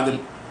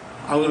 அதில்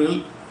அவர்கள்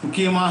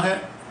முக்கியமாக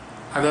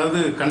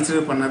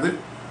கன்சிடர் பண்ணது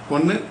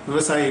ஒன்று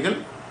விவசாயிகள்,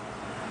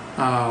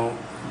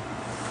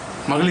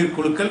 மகளிர்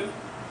குழுக்கள்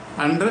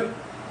அன்று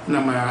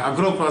நம்ம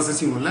அக்ரோ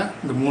ப்ராசஸிங் உள்ள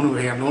இந்த 3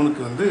 வகையான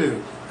லோனுக்கு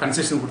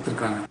கன்செஷன்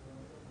கொடுத்துருக்காங்க.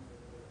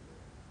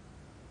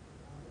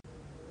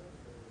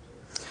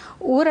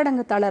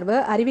 ஊரடங்கு தளர்வு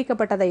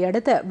அறிவிக்கப்பட்டதை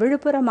அடுத்து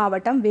விழுப்புரம்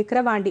மாவட்டம்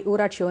விக்கிரவாண்டி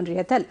ஊராட்சி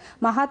ஒன்றியத்தில்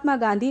மகாத்மா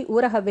காந்தி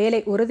ஊரக வேலை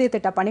உறுதி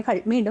திட்ட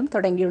பணிகள் மீண்டும்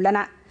தொடங்கியுள்ளன.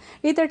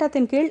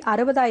 இத்திட்டத்தின் கீழ்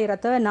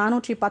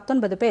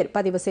 60,419 பேர்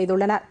பதிவு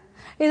செய்துள்ளனர்.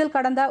 இதில்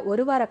கடந்த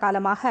ஒரு வார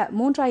காலமாக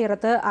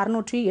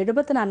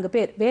 3,674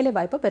 பேர்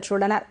வேலைவாய்ப்பு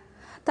பெற்றுள்ளனர்.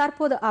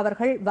 தற்போது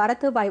அவர்கள்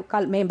வரத்து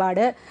வாய்க்கால்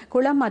மேம்பாடு,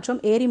 குளம் மற்றும்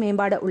ஏரி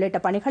மேம்பாடு உள்ளிட்ட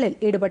பணிகளில்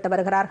ஈடுபட்டு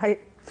வருகிறார்கள்.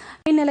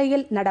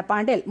 இந்நிலையில்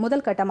நடப்பாண்டில்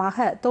முதல்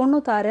கட்டமாக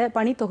 96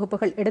 பணி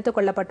தொகுப்புகள் எடுத்துக்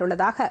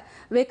கொள்ளப்பட்டுள்ளதாக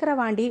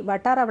விக்கிரவாண்டி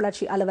வட்டார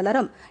வளர்ச்சி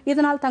அலுவலரும்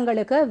இதனால்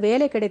தங்களுக்கு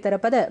வேலை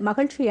கிடைத்திருப்பது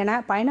மகிழ்ச்சி என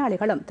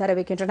பயனாளிகளும்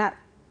தெரிவிக்கின்றனர்.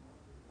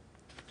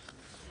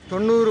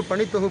 90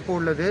 பணி தொகுப்பு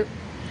உள்ளது.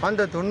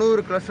 அந்த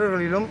 90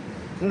 கிளஸ்டர்களிலும்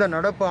இந்த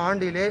நடப்பு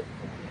ஆண்டிலே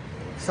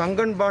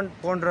சங்கன்பாண்ட்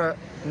போன்ற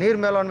நீர்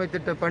மேலாண்மை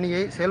திட்ட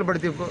பணியை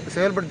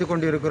செயல்படுத்தி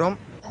கொண்டிருக்கிறோம்.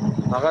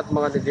 மகாத்மா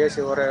காந்தி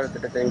தேசிய ஊரக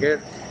திட்டத்தின்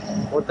கீழ்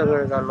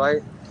ஊத்தங்கரை கால்வாய்,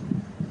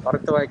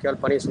 வரத்து வாய்க்கால்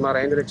பணி சுமார்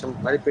 5 லட்சம்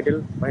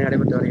மதிப்பீட்டில் பணி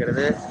நடைபெற்று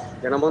வருகிறது.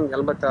 தினமும்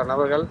 86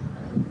 நபர்கள்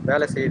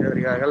வேலை செய்து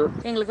வருகிறார்கள்.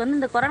 எங்களுக்கு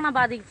இந்த கொரோனா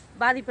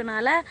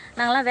பாதிப்புனால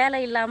நாங்களாம் வேலை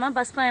இல்லாமல்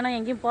பஸ் பயணம்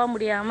எங்கேயும் போக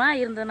முடியாமல்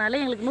இருந்ததுனால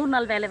எங்களுக்கு 100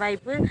 நாள் வேலை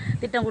வாய்ப்பு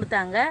திட்டம்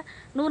கொடுத்தாங்க.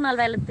 100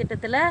 நாள் வேலை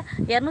திட்டத்தில்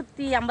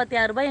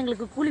 256 ரூபாய்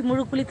எங்களுக்கு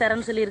முழு கூலி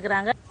தரேன்னு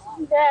சொல்லியிருக்கிறாங்க.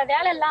 இந்த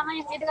வேலை இல்லாமல்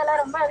எங்கள்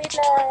வீட்டுக்கெல்லாம் ரொம்ப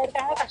வீட்டில்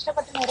இருக்காங்க,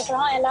 கஷ்டப்பட்டு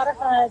இருக்கிறோம். எல்லாரும்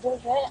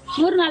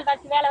 100 நாள்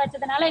வேலை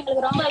வச்சதுனால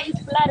எங்களுக்கு ரொம்ப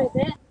யூஸ்ஃபுல்லாக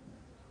இருக்குது.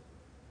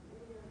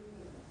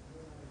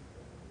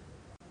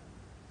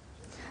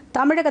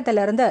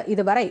 தமிழகத்திலிருந்து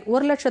இதுவரை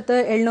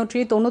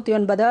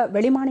 1,799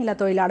 வெளிமாநில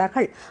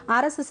தொழிலாளர்கள்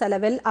அரசு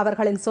செலவில்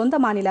அவர்களின் சொந்த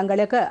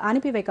மாநிலங்களுக்கு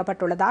அனுப்பி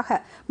வைக்கப்பட்டுள்ளதாக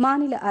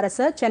மாநில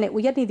அரசு சென்னை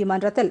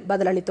உயர்நீதிமன்றத்தில்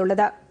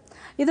பதிலளித்துள்ளது.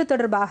 இது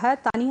தொடர்பாக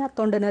தனியார்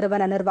தொண்டு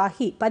நிறுவன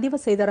நிர்வாகி பதிவு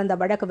செய்திருந்த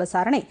வழக்கு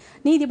விசாரணை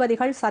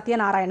நீதிபதிகள்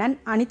சத்யநாராயணன்,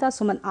 அனிதா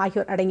சுமன்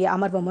ஆகியோர் அடங்கிய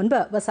அமர்வு முன்பு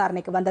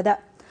விசாரணைக்கு வந்தது.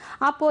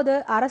 அப்போது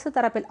அரசு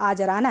தரப்பில்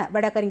ஆஜரான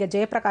வழக்கறிஞர்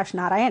ஜெயபிரகாஷ்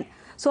நாராயண்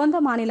சொந்த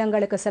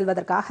மாநிலங்களுக்கு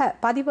செல்வதற்காக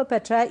பதிவு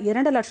பெற்ற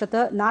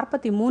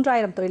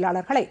 2,43,000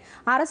 தொழிலாளர்களை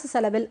அரசு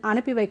செலவில்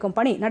அனுப்பி வைக்கும்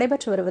பணி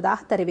நடைபெற்று வருவதாக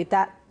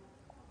தெரிவித்தார்.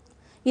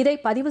 இதை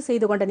பதிவு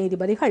செய்து கொண்ட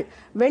நீதிபதிகள்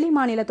வெளி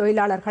மாநில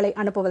தொழிலாளர்களை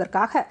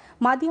அனுப்புவதற்காக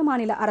மத்திய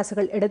மாநில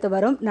அரசுகள் எடுத்து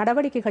வரும்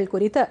நடவடிக்கைகள்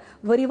குறித்து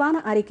விரிவான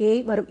அறிக்கையை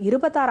வரும்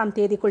 26ஆம்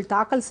தேதிக்குள்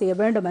தாக்கல் செய்ய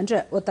வேண்டும் என்று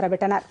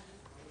உத்தரவிட்டனர்.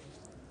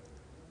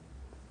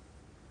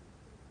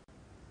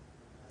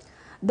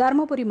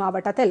 தருமபுரி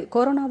மாவட்டத்தில்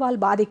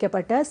கொரோனாவால்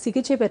பாதிக்கப்பட்டு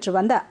சிகிச்சை பெற்று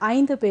வந்த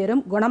 5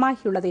 பேரும்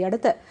குணமாகியுள்ளதை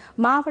அடுத்து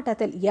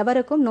மாவட்டத்தில்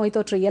எவருக்கும் நோய்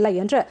தொற்று இல்லை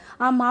என்று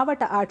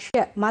அம்மாவட்ட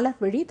ஆட்சியர்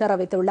மலர்விழி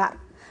தெரிவித்துள்ளார்.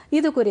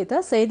 இதுகுறித்து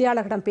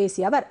செய்தியாளர்களிடம்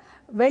பேசிய அவர்,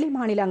 வெளி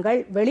மாநிலங்கள்,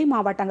 வெளி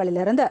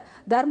மாவட்டங்களிலிருந்து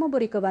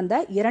தருமபுரிக்கு வந்த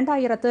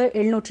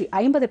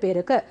 2,750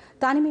 பேருக்கு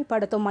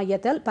தனிமைப்படுத்தும்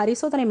மையத்தில்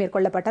பரிசோதனை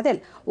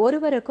மேற்கொள்ளப்பட்டதில்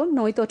ஒருவருக்கும்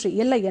நோய் தொற்று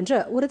இல்லை என்று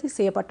உறுதி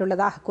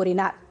செய்யப்பட்டுள்ளதாக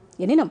கூறினார்.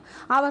 எனினும்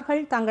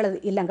அவர்கள் தங்களது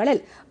இல்லங்களில்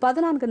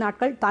 14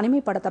 நாட்கள்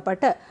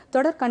தனிமைப்படுத்தப்பட்டு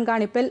தொடர்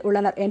கண்காணிப்பில்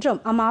உள்ளனர் என்றும்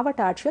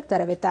அம்மாவட்ட ஆட்சியர்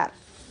தெரிவித்தார்.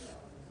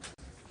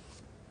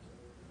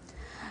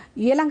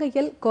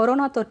 இலங்கையில்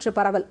கொரோனா தொற்று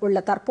பரவல் உள்ள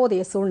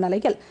தற்போதைய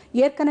சூழ்நிலையில்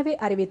ஏற்கனவே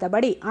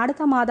அறிவித்தபடி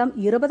அடுத்த மாதம்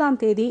 20ஆம்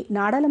தேதி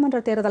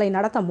நாடாளுமன்ற தேர்தலை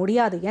நடத்த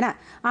முடியாது என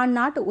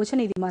அந்நாட்டு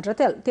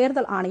உச்சநீதிமன்றத்தில்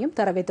தேர்தல் ஆணையம்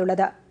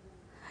தெரிவித்துள்ளது.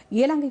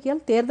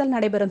 இலங்கையில் தேர்தல்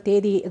நடைபெறும்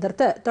தேதியை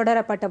எதிர்த்து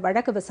தொடரப்பட்ட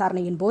வழக்கு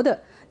விசாரணையின் போது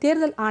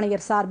தேர்தல்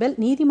ஆணையர் சார்பில்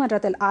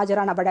நீதிமன்றத்தில்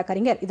ஆஜரான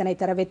வழக்கறிஞர் இதனை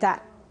தெரிவித்தார்.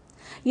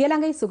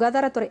 இலங்கை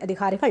சுகாதாரத்துறை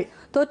அதிகாரிகள்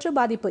தொற்று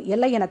பாதிப்பு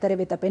இல்லை என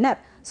தெரிவித்த பின்னர்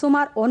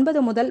சுமார்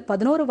 9 முதல்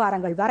 11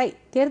 வாரங்கள் வரை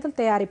தேர்தல்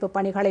தயாரிப்பு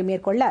பணிகளை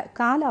மேற்கொள்ள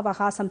கால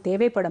அவகாசம்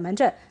தேவைப்படும்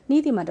என்று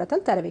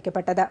நீதிமன்றத்தில்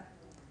தெரிவிக்கப்பட்டது.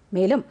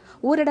 மேலும்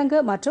ஊரடங்கு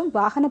மற்றும்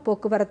வாகன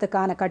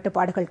போக்குவரத்துக்கான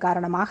கட்டுப்பாடுகள்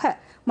காரணமாக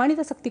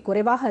மனித சக்தி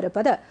குறைவாக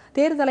இருப்பது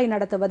தேர்தலை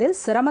நடத்துவதில்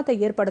சிரமத்தை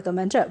ஏற்படுத்தும்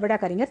என்று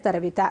வழக்கறிஞர்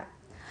தெரிவித்தார்.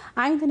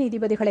 5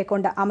 நீதிபதிகளை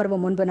கொண்ட அமர்வு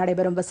முன்பு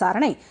நடைபெறும்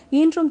விசாரணை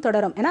இன்றும்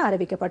தொடரும் என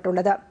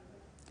அறிவிக்கப்பட்டுள்ளது.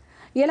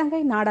 இலங்கை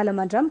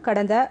நாடாளுமன்றம்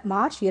கடந்த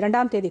மார்ச்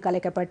 2ஆம் தேதி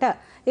கலைக்கப்பட்டு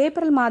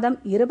ஏப்ரல் மாதம்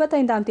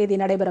 25ஆம் தேதி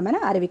நடைபெறும்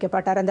என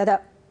அறிவிக்கப்பட்டிருந்தது.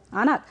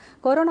 ஆனால்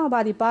கொரோனா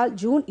பாதிப்பால்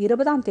ஜூன்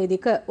 20ஆம்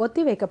தேதிக்கு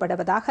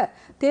ஒத்திவைக்கப்படுவதாக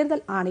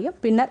தேர்தல் ஆணையம்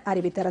பின்னர்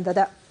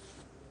அறிவித்திருந்தது.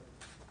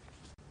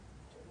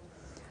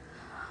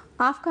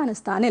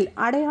 ஆப்கானிஸ்தானில்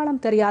அடையாளம்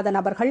தெரியாத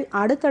நபர்கள்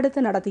அடுத்தடுத்து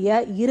நடத்திய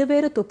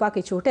இருவேறு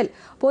துப்பாக்கிச் சூட்டில்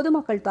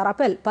பொதுமக்கள்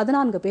தரப்பில்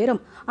 14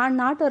 பேரும்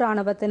அந்நாட்டு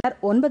ராணுவத்தினர்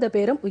 9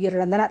 பேரும்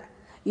உயிரிழந்தனர்.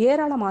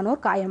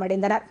 ஏராளமானோர்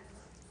காயமடைந்தனர்.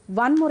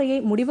 வன்முறையை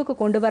முடிவுக்கு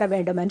கொண்டுவர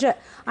வேண்டும் என்று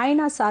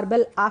ஐநா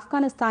சார்பில்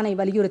ஆப்கானிஸ்தானை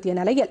வலியுறுத்திய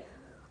நிலையில்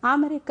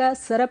அமெரிக்க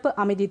சிறப்பு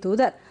அமைதி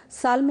தூதர்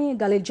சல்மே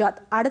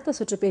கலிஜாத் அடுத்த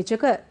சுற்று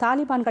பேச்சுக்கு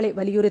தாலிபான்களை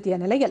வலியுறுத்திய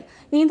நிலையில்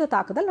இந்த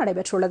தாக்குதல்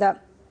நடைபெற்றுள்ளது.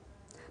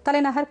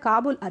 தலைநகர்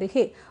காபூல்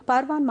அருகே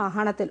பர்வான்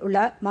மாகாணத்தில் உள்ள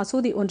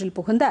மசூதி ஒன்றில்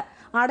புகுந்த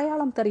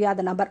அடையாளம் தெரியாத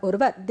நபர்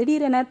ஒருவர்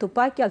திடீரென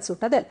துப்பாக்கியால்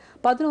சுட்டதில்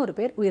 11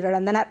 பேர்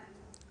உயிரிழந்தனர்.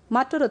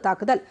 மற்றொரு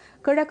தாக்குதல்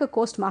கிழக்கு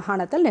கோஸ்ட்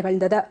மாகாணத்தில்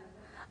நிகழ்ந்தது.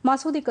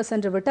 மசூதிக்கு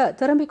சென்றுவிட்டு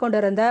திரும்பிக்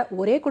கொண்டிருந்த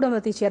ஒரே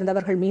குடும்பத்தைச்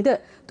சேர்ந்தவர்கள் மீது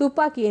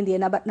துப்பாக்கி ஏந்திய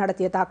நபர்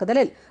நடத்திய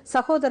தாக்குதலில்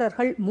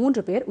சகோதரர்கள்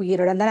 3 பேர்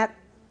உயிரிழந்தனர்.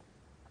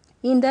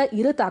 இந்த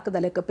இரு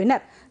தாக்குதலுக்கு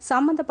பின்னர்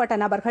சம்பந்தப்பட்ட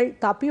நபர்கள்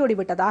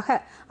தப்பியோடிவிட்டதாக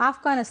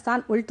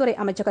ஆப்கானிஸ்தான் உள்துறை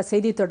அமைச்சக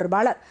செய்தி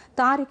தொடர்பாளர்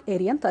தாரிக்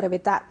ஏரியன்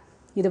தெரிவித்தார்.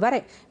 இதுவரை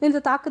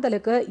இந்த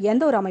தாக்குதலுக்கு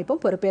எந்த ஒரு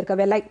அமைப்பும்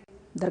பொறுப்பேற்கவில்லை.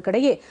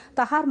 இதற்கிடையே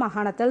தஹார்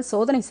மாகாணத்தில்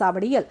சோதனை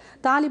சாவடியில்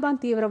தாலிபான்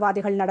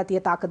தீவிரவாதிகள் நடத்திய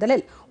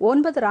தாக்குதலில்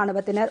 9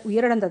 ராணுவத்தினர்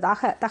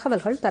உயிரிழந்ததாக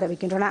தகவல்கள்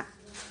தெரிவிக்கின்றன.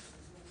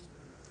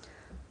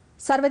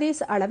 சர்வதேச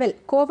அளவில்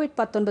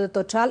கோவிட்-19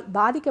 தொற்றால்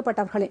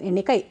பாதிக்கப்பட்டவர்களின்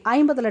எண்ணிக்கை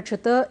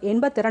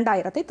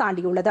 50,82,000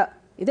 தாண்டியுள்ளது.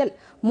 இதில்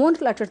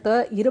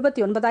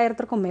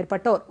 3,29,000க்கும்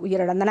மேற்பட்டோர்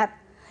உயிரிழந்தனர்.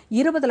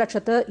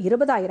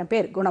 20,20,000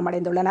 பேர்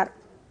குணமடைந்துள்ளனர்.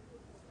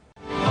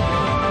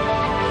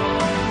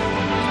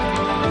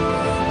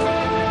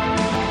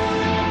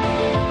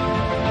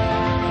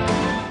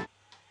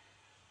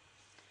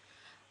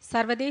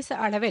 சர்வதேச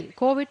அளவில்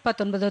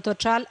கோவிட்-19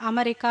 தொற்றால்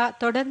அமெரிக்கா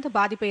தொடர்ந்து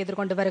பாதிப்பை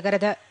எதிர்கொண்டு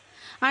வருகிறது.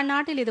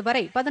 அந்நாட்டில்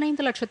இதுவரை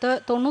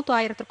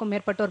 15,90,000க்கும்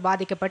மேற்பட்டோர்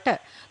பாதிக்கப்பட்டு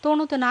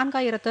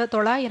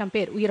 94,900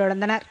 பேர்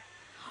உயிரிழந்தனர்.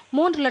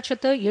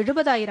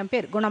 3,70,000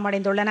 பேர்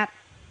குணமடைந்துள்ளனர்.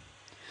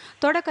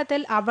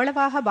 தொடக்கத்தில்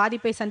அவ்வளவாக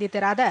பாதிப்பை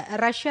சந்தித்திராத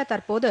ரஷ்யா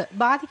தற்போது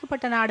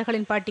பாதிக்கப்பட்ட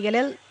நாடுகளின்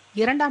பட்டியலில்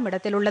 2ஆம்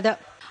இடத்தில் உள்ளது.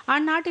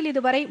 அந்நாட்டில்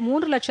இதுவரை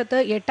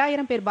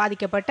 3,08,000 பேர்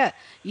பாதிக்கப்பட்டு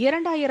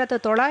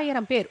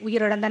 2,900 பேர்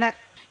உயிரிழந்தனர்.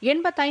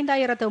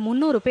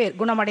 85,300 பேர்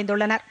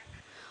குணமடைந்துள்ளனர்.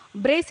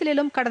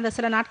 பிரேசிலிலும் கடந்த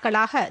சில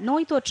நாட்களாக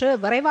நோய் தொற்று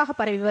விரைவாக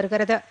பரவி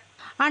வருகிறது.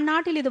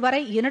 அந்நாட்டில்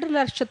இதுவரை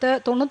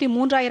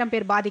 2,93,000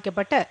 பேர்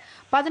பாதிக்கப்பட்டு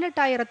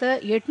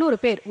 18,800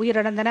 பேர்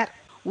உயிரிழந்தனர்.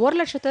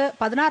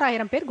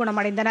 1,16,000 பேர்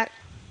குணமடைந்தனர்.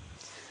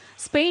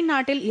 ஸ்பெயின்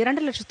நாட்டில்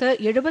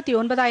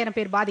 2,79,000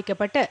 பேர்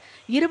பாதிக்கப்பட்டு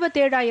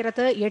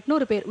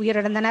 27,800 பேர்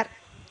உயிரிழந்தனர்.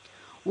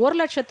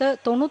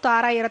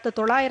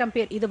 1,96,900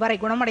 பேர் இதுவரை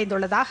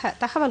குணமடைந்துள்ளதாக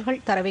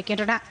தகவல்கள்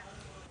தெரிவிக்கின்றன.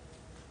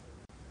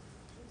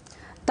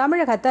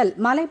 தமிழகத்தில்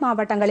மலை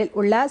மாவட்டங்களில்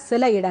உள்ள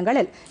சில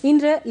இடங்களில்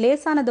இன்று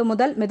லேசானது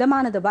முதல்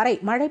மிதமானது வரை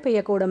மழை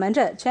பெய்யக்கூடும்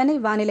என்று சென்னை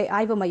வானிலை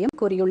ஆய்வு மையம்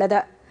கூறியுள்ளது.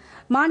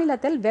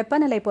 மாநிலத்தில்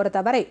வெப்பநிலை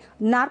பொறுத்தவரை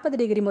 40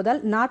 டிகிரி முதல்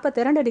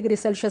 42 டிகிரி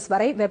செல்சியஸ்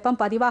வரை வெப்பம்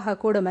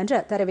பதிவாகக்கூடும் என்று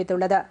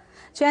தெரிவித்துள்ளது.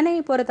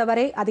 சென்னையை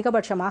பொறுத்தவரை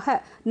அதிகபட்சமாக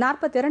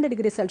 42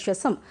 டிகிரி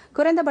செல்சியஸும்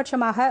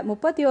குறைந்தபட்சமாக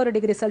 31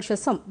 டிகிரி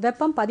செல்சியஸும்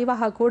வெப்பம்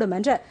பதிவாகக்கூடும்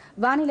என்று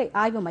வானிலை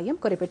ஆய்வு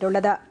மையம்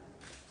குறிப்பிட்டுள்ளது.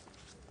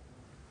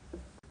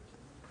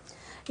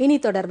 இனி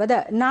தொடர்வது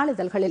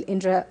நாளிதழ்களில்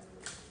இன்று.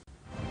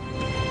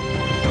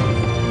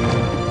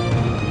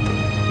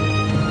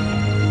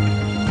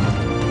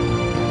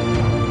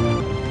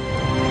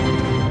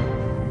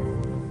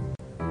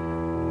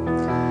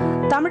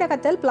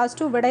 தமிழகத்தில்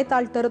 +2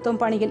 விடைத்தாள் திருத்தும்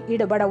பணியில்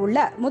ஈடுபட உள்ள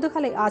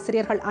முதுகலை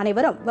ஆசிரியர்கள்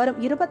அனைவரும் வரும்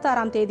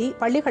 26ஆம் தேதி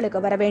பள்ளிகளுக்கு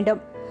வர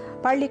வேண்டும்.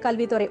 பள்ளி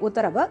கல்வித்துறை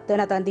உத்தரவு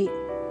தினத்தந்தி.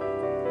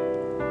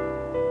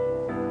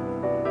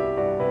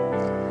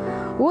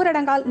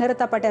 ஊரடங்கால்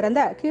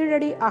நிறுத்தப்பட்டிருந்த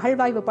கீழடி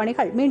அகழ்வாய்வு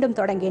பணிகள் மீண்டும்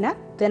தொடங்கின.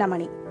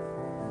 தினமணி.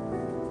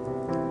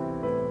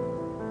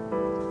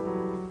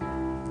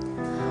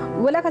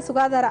 உலக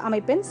சுகாதார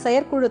அமைப்பின்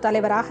செயற்குழு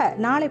தலைவராக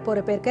நாளை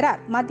பொறுப்பேற்கிறார்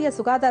மத்திய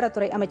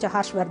சுகாதாரத்துறை அமைச்சர்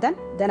ஹர்ஷ்வர்தன்.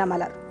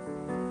 தினமலர்.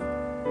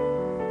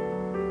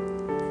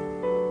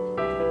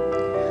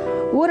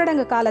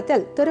 ஊரடங்கு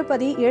காலத்தில்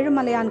திருப்பதி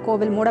ஏழுமலையான்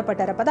கோவில்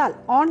மூடப்பட்டிருப்பதால்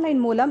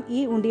ஆன்லைன் மூலம்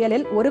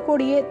உண்டியலில்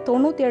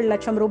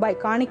 1,97,00,000 ரூபாய்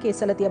காணிக்கை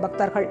செலுத்திய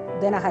பக்தர்கள்.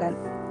 தினகரன்.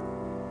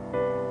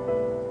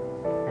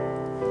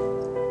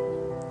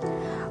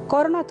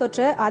 கொரோனா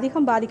தொற்று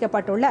அதிகம்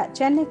பாதிக்கப்பட்டுள்ள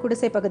சென்னை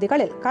குடிசை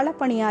பகுதிகளில்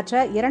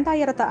களப்பணியாற்ற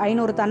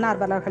 2,500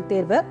 தன்னார்வலர்கள்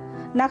தேர்வு.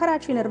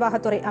 நகராட்சி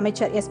நிர்வாகத்துறை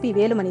அமைச்சர் SP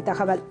வேலுமணி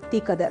தகவல்.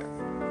 தீக்கதிர்.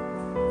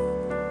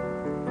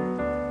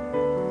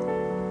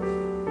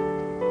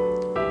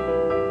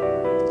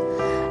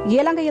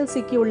 இலங்கையில்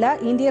சிக்கியுள்ள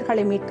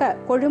இந்தியர்களை மீட்க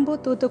கொழும்பு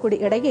தூத்துக்குடி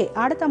இடையே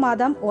அடுத்த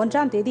மாதம்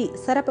 1ஆம் தேதி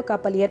சிறப்பு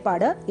கப்பல்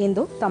ஏற்பாடு.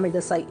 இந்து தமிழ்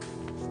திசை.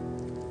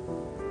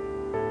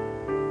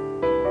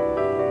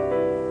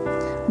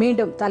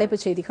 மீண்டும்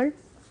தலைப்புச் செய்திகள்.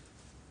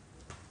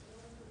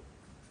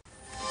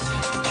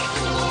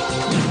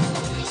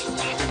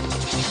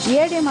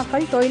 ஏழை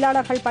மக்கள்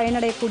தொழிலாளர்கள்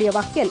பயனடையக்கூடிய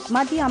வகையில்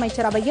மத்திய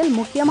அமைச்சரவையில்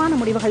முக்கியமான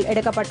முடிவுகள்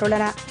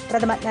எடுக்கப்பட்டுள்ளன.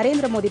 பிரதமர்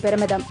நரேந்திர மோடி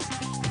பெருமிதம்.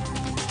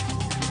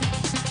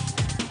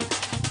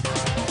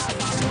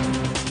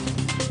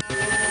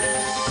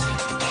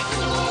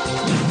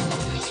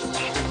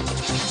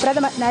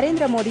 பிரதமர்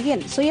நரேந்திர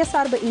மோடியின்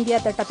சுயசார்பு இந்தியா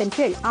திட்டத்தின்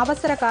கீழ்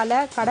அவசர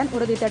கால கடன்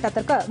உறுதி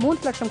திட்டத்திற்கு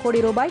 3 லட்சம்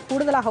கோடி ரூபாய்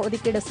கூடுதலாக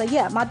ஒதுக்கீடு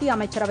செய்ய மத்திய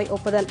அமைச்சரவை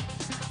ஒப்புதல்.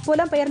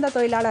 புலம்பெயர்ந்த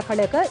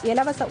தொழிலாளர்களுக்கு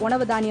இலவச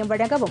உணவு தானியம்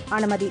வழங்கவும்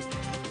அனுமதி.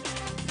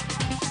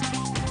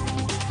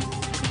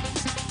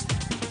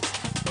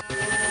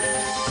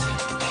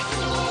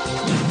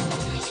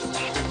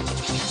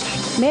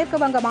 மேற்கு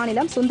வங்க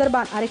மாநிலம்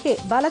சுந்தர்பான் அருகே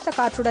பலத்த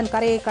காற்றுடன்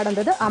கரையை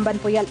கடந்தது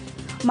அம்பன் புயல்.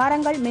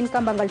 மரங்கள்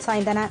மின்கம்பங்கள்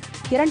சாய்ந்தன.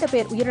 2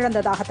 பேர்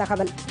உயிரிழந்ததாக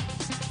தகவல்.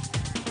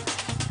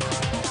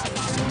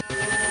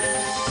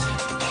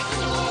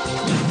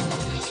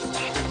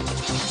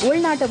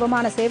 உள்நாட்டு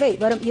விமான சேவை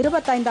வரும்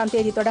 25ஆம்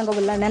தேதி தொடங்க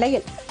உள்ள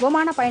நிலையில்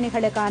விமான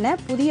பயணிகளுக்கான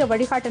புதிய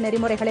வழிகாட்டு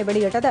நெறிமுறைகளை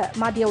வெளியிட்டது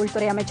மத்திய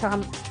உள்துறை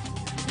அமைச்சகம்.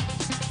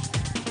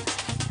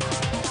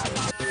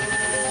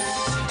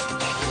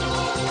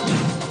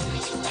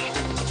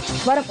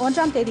 வரும்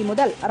 1ஆம் தேதி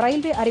முதல்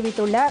ரயில்வே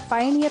அறிவித்துள்ள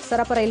பயணியர்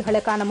சிறப்பு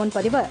ரயில்களுக்கான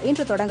முன்பதிவு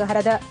இன்று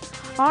தொடங்குகிறது.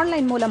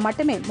 ஆன்லைன் மூலம்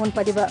மட்டுமே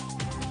முன்பதிவு.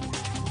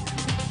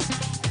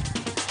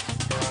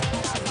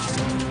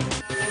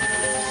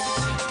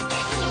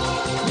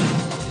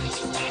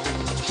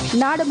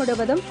 நாடு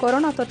முழுவதும்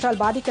கொரோனா தொற்றால்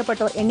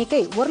பாதிக்கப்பட்டோர்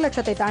எண்ணிக்கை 1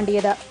 லட்சத்தை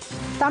தாண்டியது.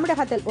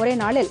 தமிழகத்தில் ஒரே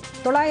நாளில்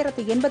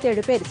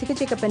 987 பேர்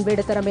சிகிச்சைக்கு பின்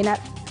வீடு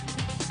திரும்பினர்.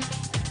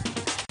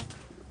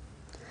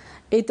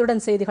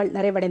 இத்துடன் செய்திகள்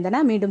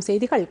நிறைவடைந்தன. மீண்டும்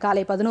செய்திகள்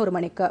காலை 11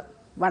 மணிக்கு.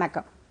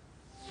 வணக்கம்.